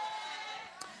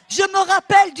 Je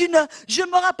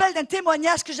me rappelle d'un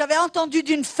témoignage que j'avais entendu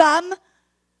d'une femme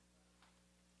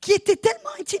qui était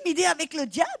tellement intimidée avec le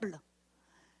diable.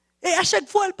 Et à chaque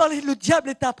fois, elle parlait, le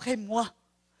diable est après moi.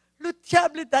 Le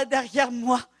diable est derrière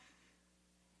moi.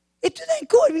 Et tout d'un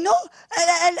coup, non,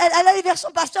 elle allait vers son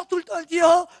pasteur tout le temps. Elle dit,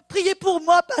 oh, priez pour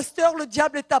moi, pasteur, le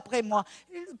diable est après moi.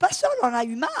 Et le pasteur en a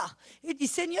eu marre. Il dit,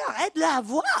 Seigneur, aide-la à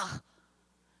voir.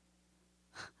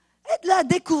 Aide-la à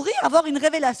découvrir, à avoir une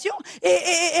révélation.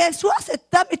 Et un soir, cette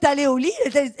dame est allée au lit,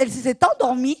 elle s'est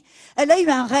endormie. Elle a eu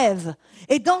un rêve.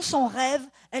 Et dans son rêve,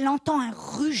 elle entend un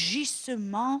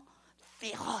rugissement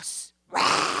féroce.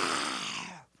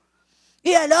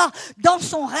 Et alors, dans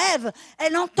son rêve,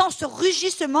 elle entend ce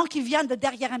rugissement qui vient de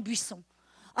derrière un buisson.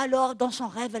 Alors, dans son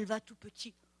rêve, elle va tout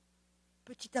petit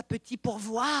à petit, pour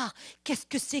voir qu'est-ce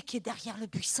que c'est qui est derrière le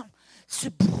buisson. Ce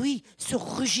bruit, ce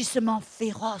rugissement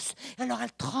féroce. Alors,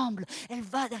 elle tremble, elle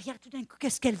va derrière, tout d'un coup,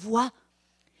 qu'est-ce qu'elle voit?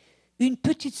 Une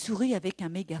petite souris avec un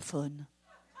mégaphone.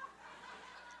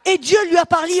 Et Dieu lui a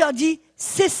parlé, il a dit,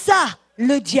 c'est ça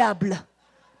le diable.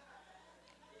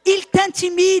 Il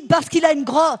t'intimide parce qu'il a une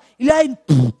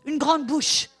grande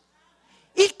bouche.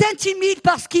 Il t'intimide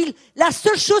parce la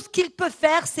seule chose qu'il peut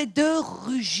faire, c'est de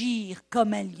rugir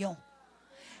comme un lion.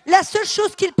 La seule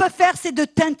chose qu'il peut faire, c'est de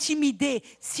t'intimider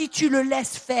si tu le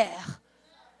laisses faire.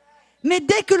 Mais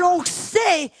dès que l'on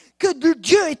sait que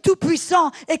Dieu est tout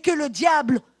puissant et que le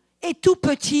diable est tout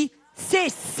petit, c'est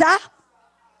ça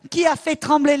qui a fait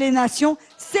trembler les nations.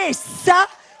 C'est ça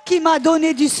qui m'a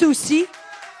donné du souci.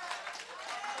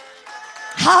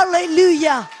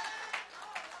 Alléluia.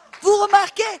 Vous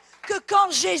remarquez que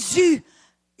quand Jésus,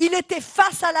 il était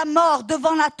face à la mort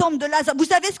devant la tombe de Lazare, vous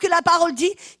savez ce que la parole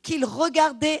dit? Qu'il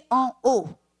regardait en haut.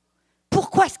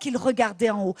 Pourquoi est-ce qu'il regardait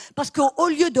en haut? Parce qu'au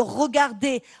lieu de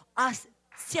regarder à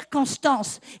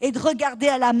circonstances et de regarder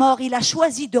à la mort, il a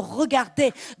choisi de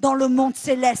regarder dans le monde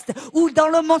céleste, où dans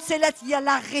le monde céleste il y a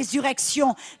la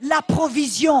résurrection, la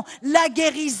provision, la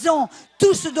guérison,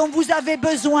 tout ce dont vous avez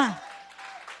besoin.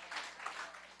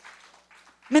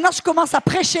 Maintenant je commence à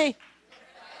prêcher.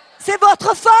 C'est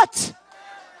votre faute.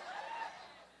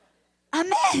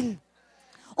 Amen.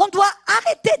 On doit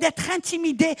arrêter d'être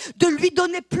intimidé, de lui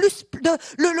donner plus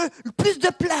de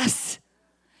place.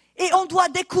 Et on doit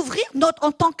découvrir,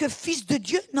 en tant que fils de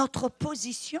Dieu, notre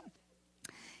position.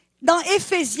 Dans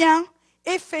Éphésiens,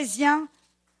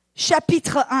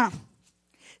 chapitre 1.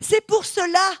 C'est pour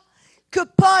cela que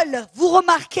Paul, vous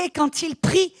remarquez, quand il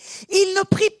prie, il ne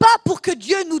prie pas pour que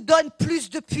Dieu nous donne plus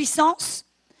de puissance,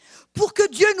 pour que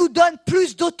Dieu nous donne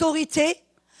plus d'autorité,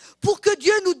 pour que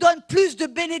Dieu nous donne plus de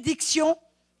bénédiction.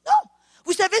 Non.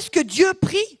 Vous savez ce que Dieu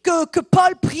prie, que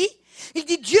Paul prie? Il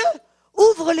dit, Dieu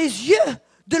ouvre les yeux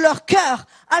de leur cœur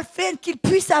afin qu'ils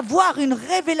puissent avoir une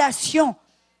révélation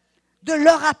de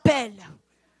leur appel,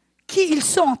 qui ils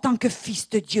sont en tant que fils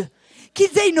de Dieu.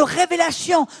 Qu'ils aient une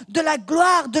révélation de la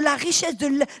gloire, de la richesse,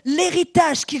 de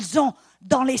l'héritage qu'ils ont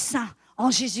dans les saints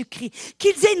en Jésus-Christ.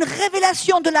 Qu'ils aient une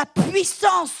révélation de la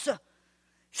puissance,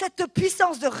 cette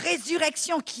puissance de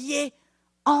résurrection qui est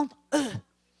en eux.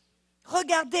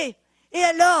 Regardez. Et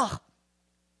alors,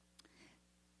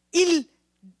 il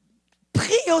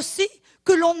prie aussi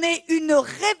que l'on ait une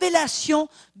révélation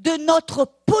de notre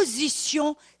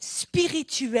position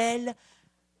spirituelle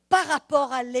par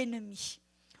rapport à l'ennemi.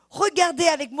 Regardez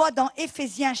avec moi dans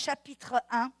Éphésiens chapitre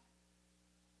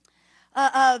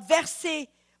 1, verset.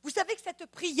 Vous savez que cette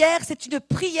prière, c'est une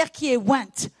prière qui est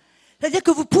ointe. C'est-à-dire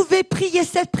que vous pouvez prier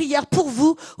cette prière pour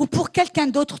vous ou pour quelqu'un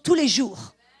d'autre tous les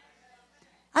jours.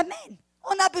 Amen.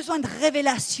 On a besoin de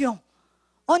révélation.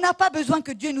 On n'a pas besoin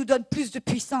que Dieu nous donne plus de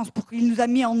puissance pour qu'il nous a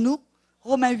mis en nous.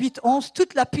 Romains 8, 11,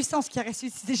 toute la puissance qui a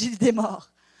ressuscité Jésus des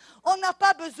morts. On n'a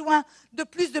pas besoin de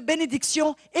plus de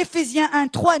bénédictions. Éphésiens 1,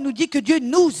 3 nous dit que Dieu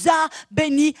nous a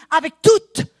bénis avec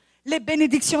toutes les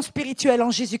bénédictions spirituelles en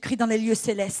Jésus-Christ dans les lieux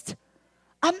célestes.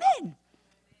 Amen.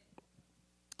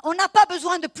 On n'a pas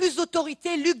besoin de plus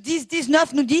d'autorité. Luc 10,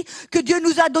 19 nous dit que Dieu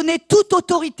nous a donné toute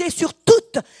autorité sur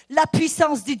toute la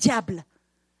puissance du diable.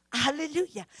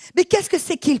 Alléluia. Mais qu'est-ce que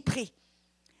c'est qu'il prie?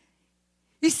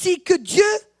 Ici, que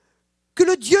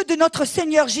le Dieu de notre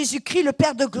Seigneur Jésus-Christ, le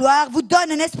Père de gloire, vous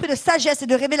donne un esprit de sagesse et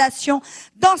de révélation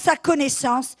dans sa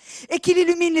connaissance et qu'il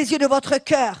illumine les yeux de votre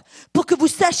cœur pour que vous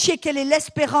sachiez quelle est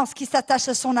l'espérance qui s'attache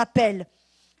à son appel.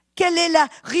 Quelle est la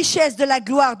richesse de la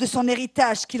gloire de son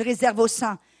héritage qu'il réserve aux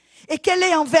saints? Et quelle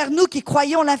est envers nous qui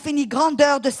croyons l'infinie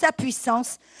grandeur de sa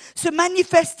puissance, se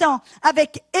manifestant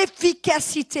avec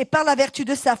efficacité par la vertu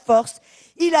de sa force,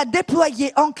 il a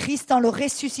déployé en Christ en le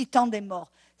ressuscitant des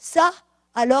morts. Ça,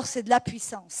 alors c'est de la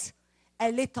puissance.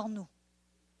 Elle est en nous.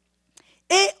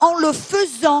 Et en le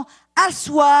faisant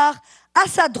asseoir à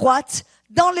sa droite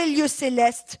dans les lieux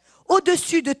célestes,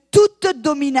 au-dessus de toute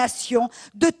domination,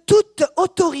 de toute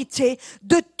autorité,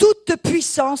 de toute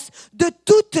puissance, de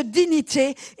toute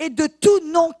dignité et de tout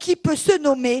nom qui peut se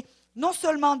nommer, non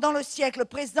seulement dans le siècle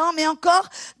présent, mais encore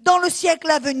dans le siècle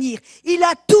à venir. Il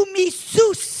a tout mis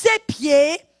sous ses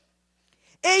pieds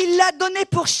et il l'a donné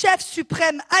pour chef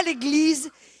suprême à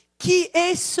l'Église qui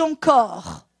est son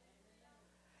corps.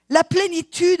 La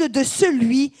plénitude de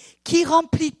celui qui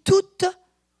remplit tout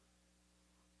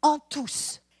en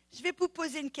tous. Je vais vous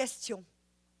poser une question.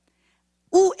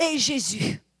 Où est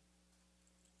Jésus?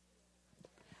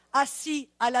 Assis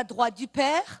à la droite du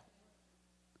Père?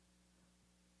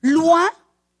 Loin?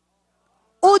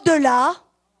 Au-delà?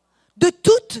 de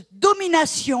toute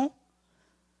domination,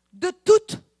 de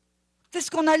toute... C'est ce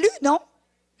qu'on a lu, non?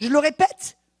 Je le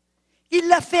répète. Il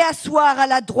l'a fait asseoir à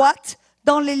la droite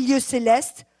dans les lieux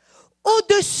célestes,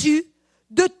 au-dessus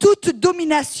de toute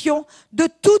domination, de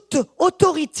toute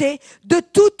autorité, de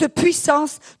toute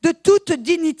puissance, de toute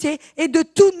dignité et de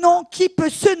tout nom qui peut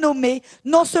se nommer,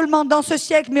 non seulement dans ce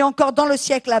siècle, mais encore dans le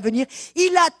siècle à venir.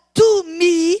 Il a tout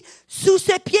mis sous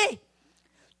ses pieds.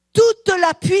 Toute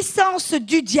la puissance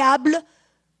du diable,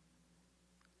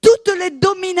 toutes les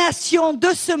dominations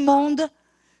de ce monde,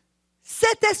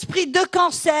 cet esprit de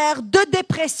cancer, de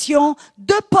dépression,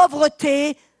 de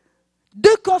pauvreté, de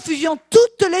confusion,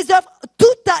 toutes les œuvres,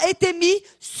 tout a été mis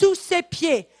sous ses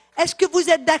pieds. Est-ce que vous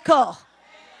êtes d'accord?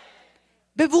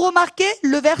 Mais vous remarquez,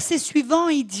 le verset suivant,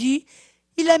 il dit,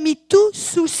 il a mis tout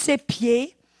sous ses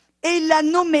pieds et il l'a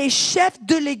nommé chef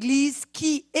de l'Église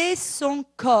qui est son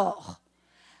corps.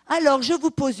 Alors, je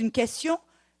vous pose une question.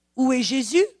 Où est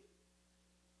Jésus?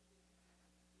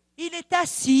 Il est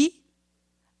assis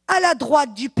à la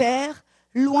droite du Père,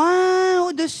 loin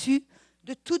au-dessus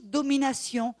de toute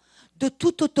domination, de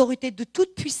toute autorité, de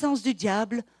toute puissance du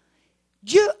diable.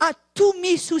 Dieu a tout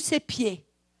mis sous ses pieds.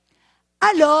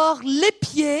 Alors, les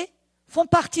pieds font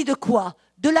partie de quoi?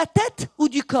 De la tête ou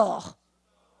du corps?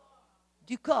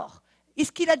 Du corps.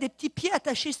 Est-ce qu'il a des petits pieds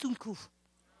attachés sous le cou?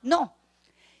 Non.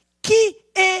 Qui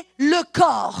est le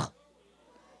corps?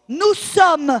 Nous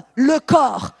sommes le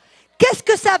corps. Qu'est-ce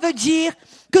que ça veut dire?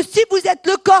 Que si vous êtes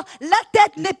le corps, la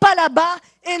tête n'est pas là-bas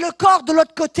et le corps de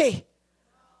l'autre côté.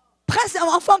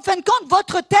 En fin de compte,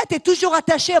 votre tête est toujours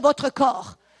attachée à votre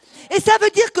corps. Et ça veut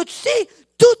dire que si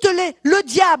le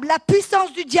diable, la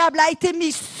puissance du diable a été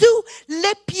mise sous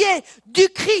les pieds du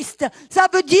Christ, ça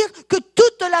veut dire que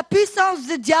toute la puissance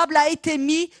du diable a été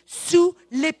mise sous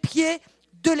les pieds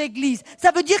de l'Église.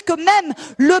 Ça veut dire que même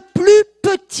le plus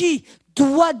petit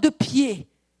doigt de pied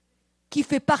qui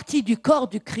fait partie du corps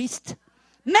du Christ,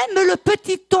 même le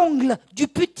petit ongle du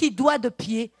petit doigt de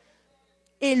pied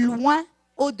est loin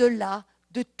au-delà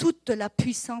de toute la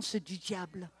puissance du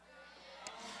diable.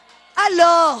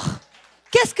 Alors,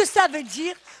 qu'est-ce que ça veut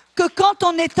dire? Que quand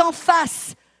on est en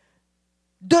face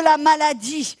de la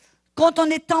maladie, quand on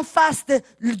est en face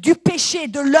du péché,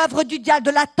 de l'œuvre du diable,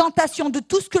 de la tentation, de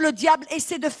tout ce que le diable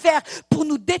essaie de faire pour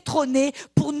nous détrôner,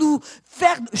 pour nous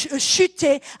faire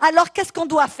chuter, alors qu'est-ce qu'on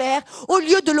doit faire? Au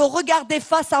lieu de le regarder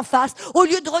face à face, au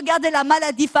lieu de regarder la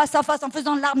maladie face à face en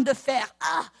faisant l'arme de fer,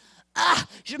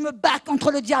 je me bats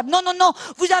contre le diable. Non, non, non,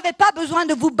 vous n'avez pas besoin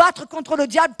de vous battre contre le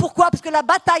diable. Pourquoi? Parce que la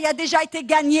bataille a déjà été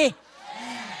gagnée.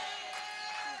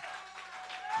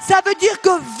 Ça veut dire que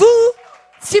vous,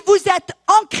 si vous êtes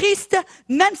en Christ,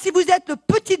 même si vous êtes le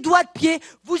petit doigt de pied,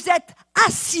 vous êtes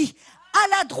assis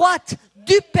à la droite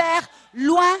du Père,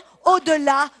 loin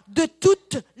au-delà de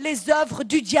toutes les œuvres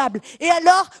du diable. Et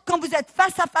alors, quand vous êtes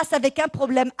face à face avec un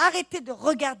problème, arrêtez de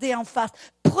regarder en face.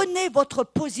 Prenez votre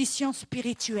position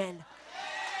spirituelle.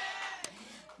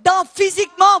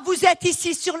 Physiquement, vous êtes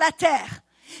ici sur la terre.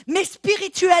 Mais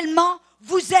spirituellement,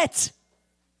 vous êtes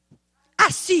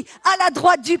assis à la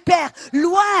droite du Père,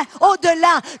 loin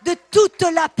au-delà de toute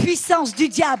la puissance du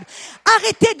diable.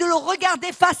 Arrêtez de le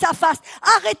regarder face à face.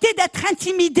 Arrêtez d'être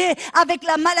intimidé avec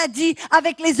la maladie,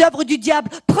 avec les œuvres du diable.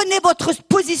 Prenez votre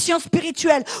position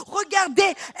spirituelle.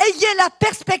 Regardez, ayez la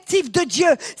perspective de Dieu.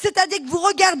 C'est-à-dire que vous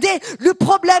regardez le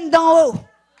problème d'en haut.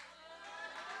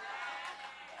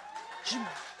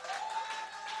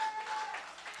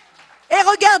 Et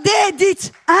regardez et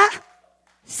dites,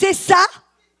 c'est ça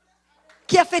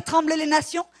qui a fait trembler les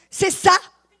nations? C'est ça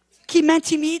qui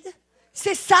m'intimide?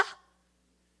 C'est ça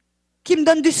qui me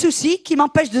donne du souci, qui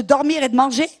m'empêche de dormir et de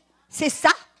manger? C'est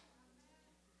ça?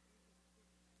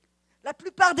 La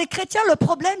plupart des chrétiens, le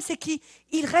problème, c'est qu'ils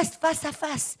restent face à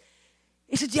face.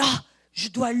 Et se disent, je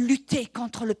dois lutter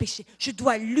contre le péché. Je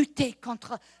dois lutter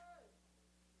contre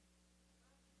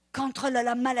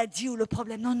la maladie ou le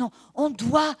problème. Non, non, on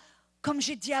doit, comme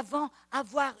j'ai dit avant,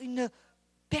 avoir une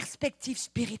perspective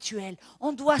spirituelle.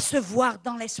 On doit se voir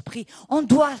dans l'esprit. On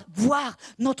doit voir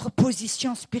notre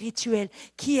position spirituelle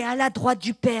qui est à la droite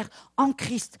du Père, en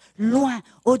Christ, loin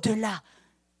au-delà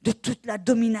de toute la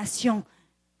domination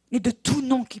et de tout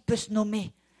nom qui peut se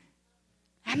nommer.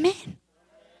 Amen.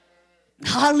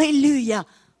 Alléluia.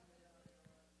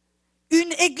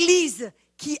 Une église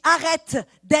qui arrête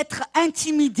d'être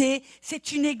intimidée,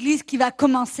 c'est une église qui va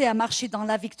commencer à marcher dans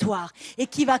la victoire et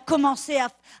qui va commencer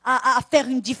à faire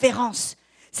une différence.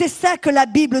 C'est ça que la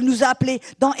Bible nous a appelé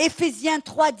dans Éphésiens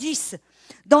 3:10.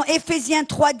 Dans Éphésiens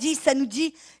 3:10, ça nous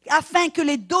dit « Afin que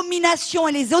les dominations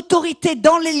et les autorités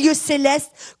dans les lieux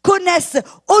célestes connaissent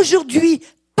aujourd'hui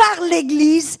par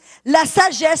l'Église la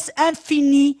sagesse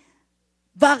infinie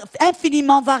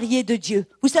infiniment varié de Dieu.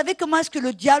 Vous savez comment est-ce que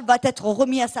le diable va être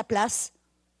remis à sa place?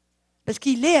 Parce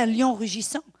qu'il est un lion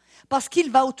rugissant. Parce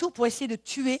qu'il va autour pour essayer de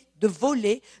tuer, de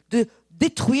voler, de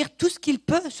détruire tout ce qu'il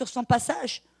peut sur son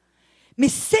passage. Mais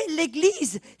c'est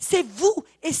l'Église, c'est vous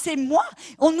et c'est moi.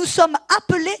 Nous sommes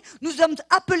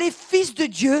appelés fils de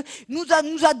Dieu. Nous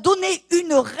a donné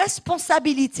une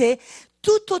responsabilité,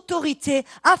 toute autorité,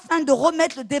 afin de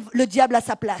remettre le diable à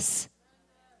sa place.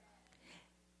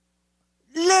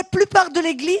 La plupart de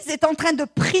l'Église est en train de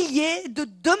prier, de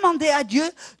demander à Dieu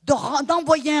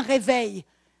d'envoyer un réveil.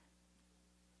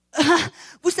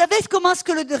 Vous savez comment est-ce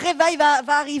que le réveil va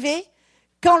arriver?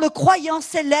 Quand le croyant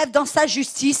s'élève dans sa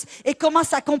justice et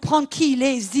commence à comprendre qui il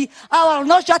est, il se dit, ah alors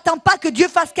non, j'attends pas que Dieu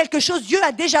fasse quelque chose, Dieu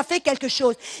a déjà fait quelque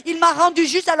chose. Il m'a rendu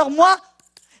juste, alors moi,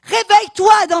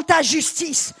 réveille-toi dans ta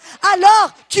justice.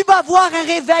 Alors, tu vas voir un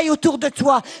réveil autour de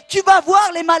toi. Tu vas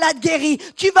voir les malades guéris.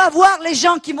 Tu vas voir les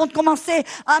gens qui vont commencer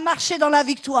à marcher dans la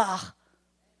victoire.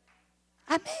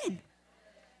 Amen.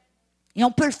 Et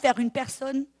on peut le faire une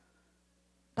personne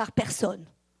par personne.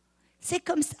 C'est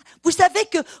comme ça. Vous savez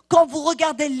que quand vous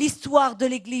regardez l'histoire de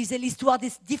l'Église et l'histoire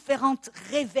des différents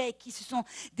réveils qui se sont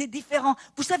des différents,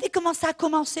 vous savez comment ça a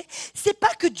commencé? C'est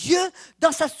pas que Dieu,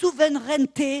 dans sa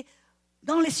souveraineté,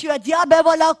 dans les cieux, a dit, ah ben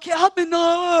voilà, ok, ah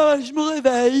maintenant je me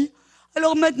réveille.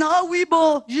 Alors maintenant, ah oui,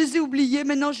 bon, je les ai oubliés,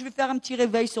 maintenant je vais faire un petit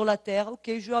réveil sur la terre.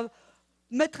 Ok, je vais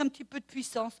mettre un petit peu de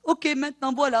puissance. Ok,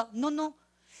 maintenant voilà. Non, non.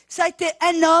 Ça a été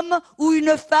un homme ou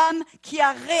une femme qui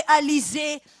a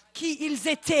réalisé qui ils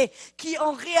étaient, qui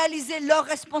ont réalisé leurs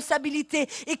responsabilités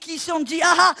et qui se sont dit,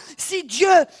 ah, si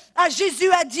Jésus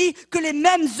a dit que les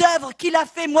mêmes œuvres qu'il a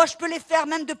fait, moi je peux les faire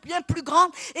même de bien plus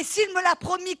grandes, et s'il me l'a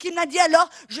promis, qu'il m'a dit, alors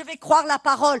je vais croire la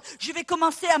parole, je vais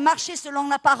commencer à marcher selon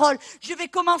la parole, je vais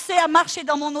commencer à marcher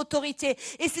dans mon autorité.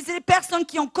 Et c'est les personnes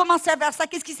qui ont commencé à faire ça,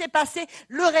 qu'est-ce qui s'est passé?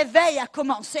 Le réveil a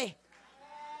commencé.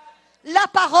 La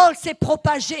parole s'est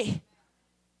propagée.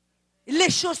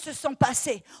 Les choses se sont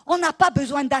passées. On n'a pas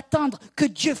besoin d'attendre que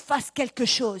Dieu fasse quelque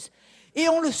chose. Et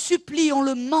on le supplie, on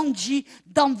le mendie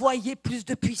d'envoyer plus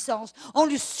de puissance. On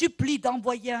le supplie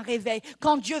d'envoyer un réveil.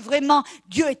 Quand Dieu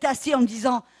est assis en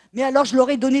disant, mais alors je leur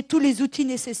ai donné tous les outils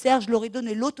nécessaires, je leur ai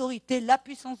donné l'autorité, la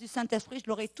puissance du Saint-Esprit, je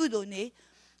leur ai tout donné.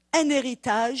 Un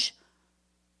héritage,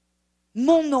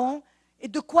 mon nom, et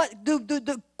de quoi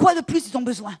de plus ils ont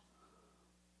besoin?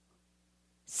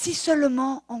 Si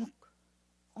seulement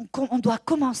on doit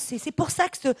commencer. C'est pour ça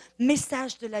que ce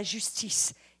message de la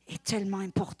justice est tellement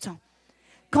important.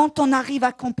 Quand on arrive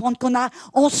à comprendre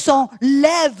on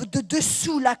s'enlève de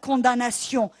dessous la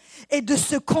condamnation et de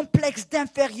ce complexe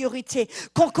d'infériorité,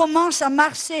 qu'on commence à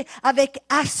marcher avec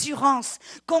assurance,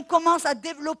 qu'on commence à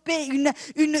développer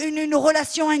une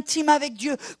relation intime avec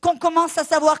Dieu, qu'on commence à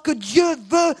savoir que Dieu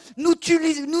veut nous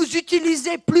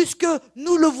utiliser plus que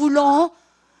nous le voulons,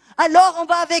 alors on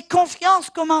va avec confiance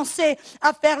commencer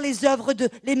à faire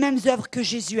les mêmes œuvres que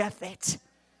Jésus a faites.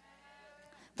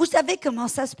 Vous savez comment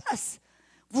ça se passe?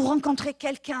 Vous rencontrez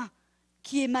quelqu'un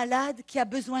qui est malade, qui a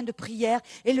besoin de prière,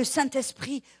 et le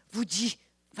Saint-Esprit vous dit,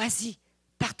 vas-y,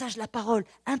 partage la parole,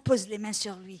 impose les mains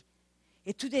sur lui.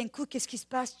 Et tout d'un coup, qu'est-ce qui se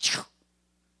passe?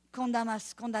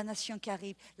 Condamnation qui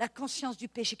arrive, la conscience du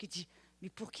péché qui dit, mais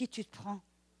pour qui tu te prends?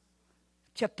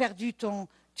 Tu as perdu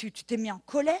tu t'es mis en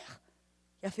colère?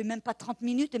 Il a fait même pas 30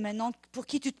 minutes et maintenant, pour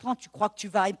qui tu te prends? Tu crois que tu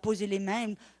vas imposer les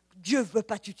mains? Dieu ne veut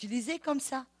pas t'utiliser comme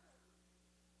ça.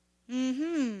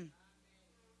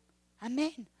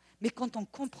 Amen. Mais quand on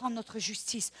comprend notre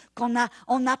justice,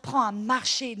 on apprend à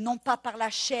marcher, non pas par la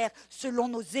chair, selon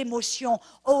nos émotions,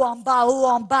 haut en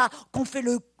bas, qu'on fait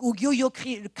le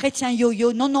chrétien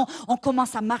yo-yo. Non, non, on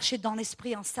commence à marcher dans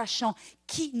l'esprit en sachant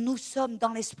qui nous sommes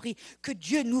dans l'esprit, que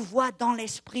Dieu nous voit dans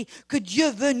l'esprit, que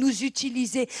Dieu veut nous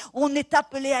utiliser. On est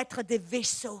appelé à être des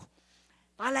vaisseaux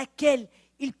par lesquels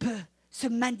il peut se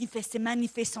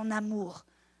manifester son amour.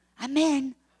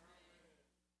 Amen.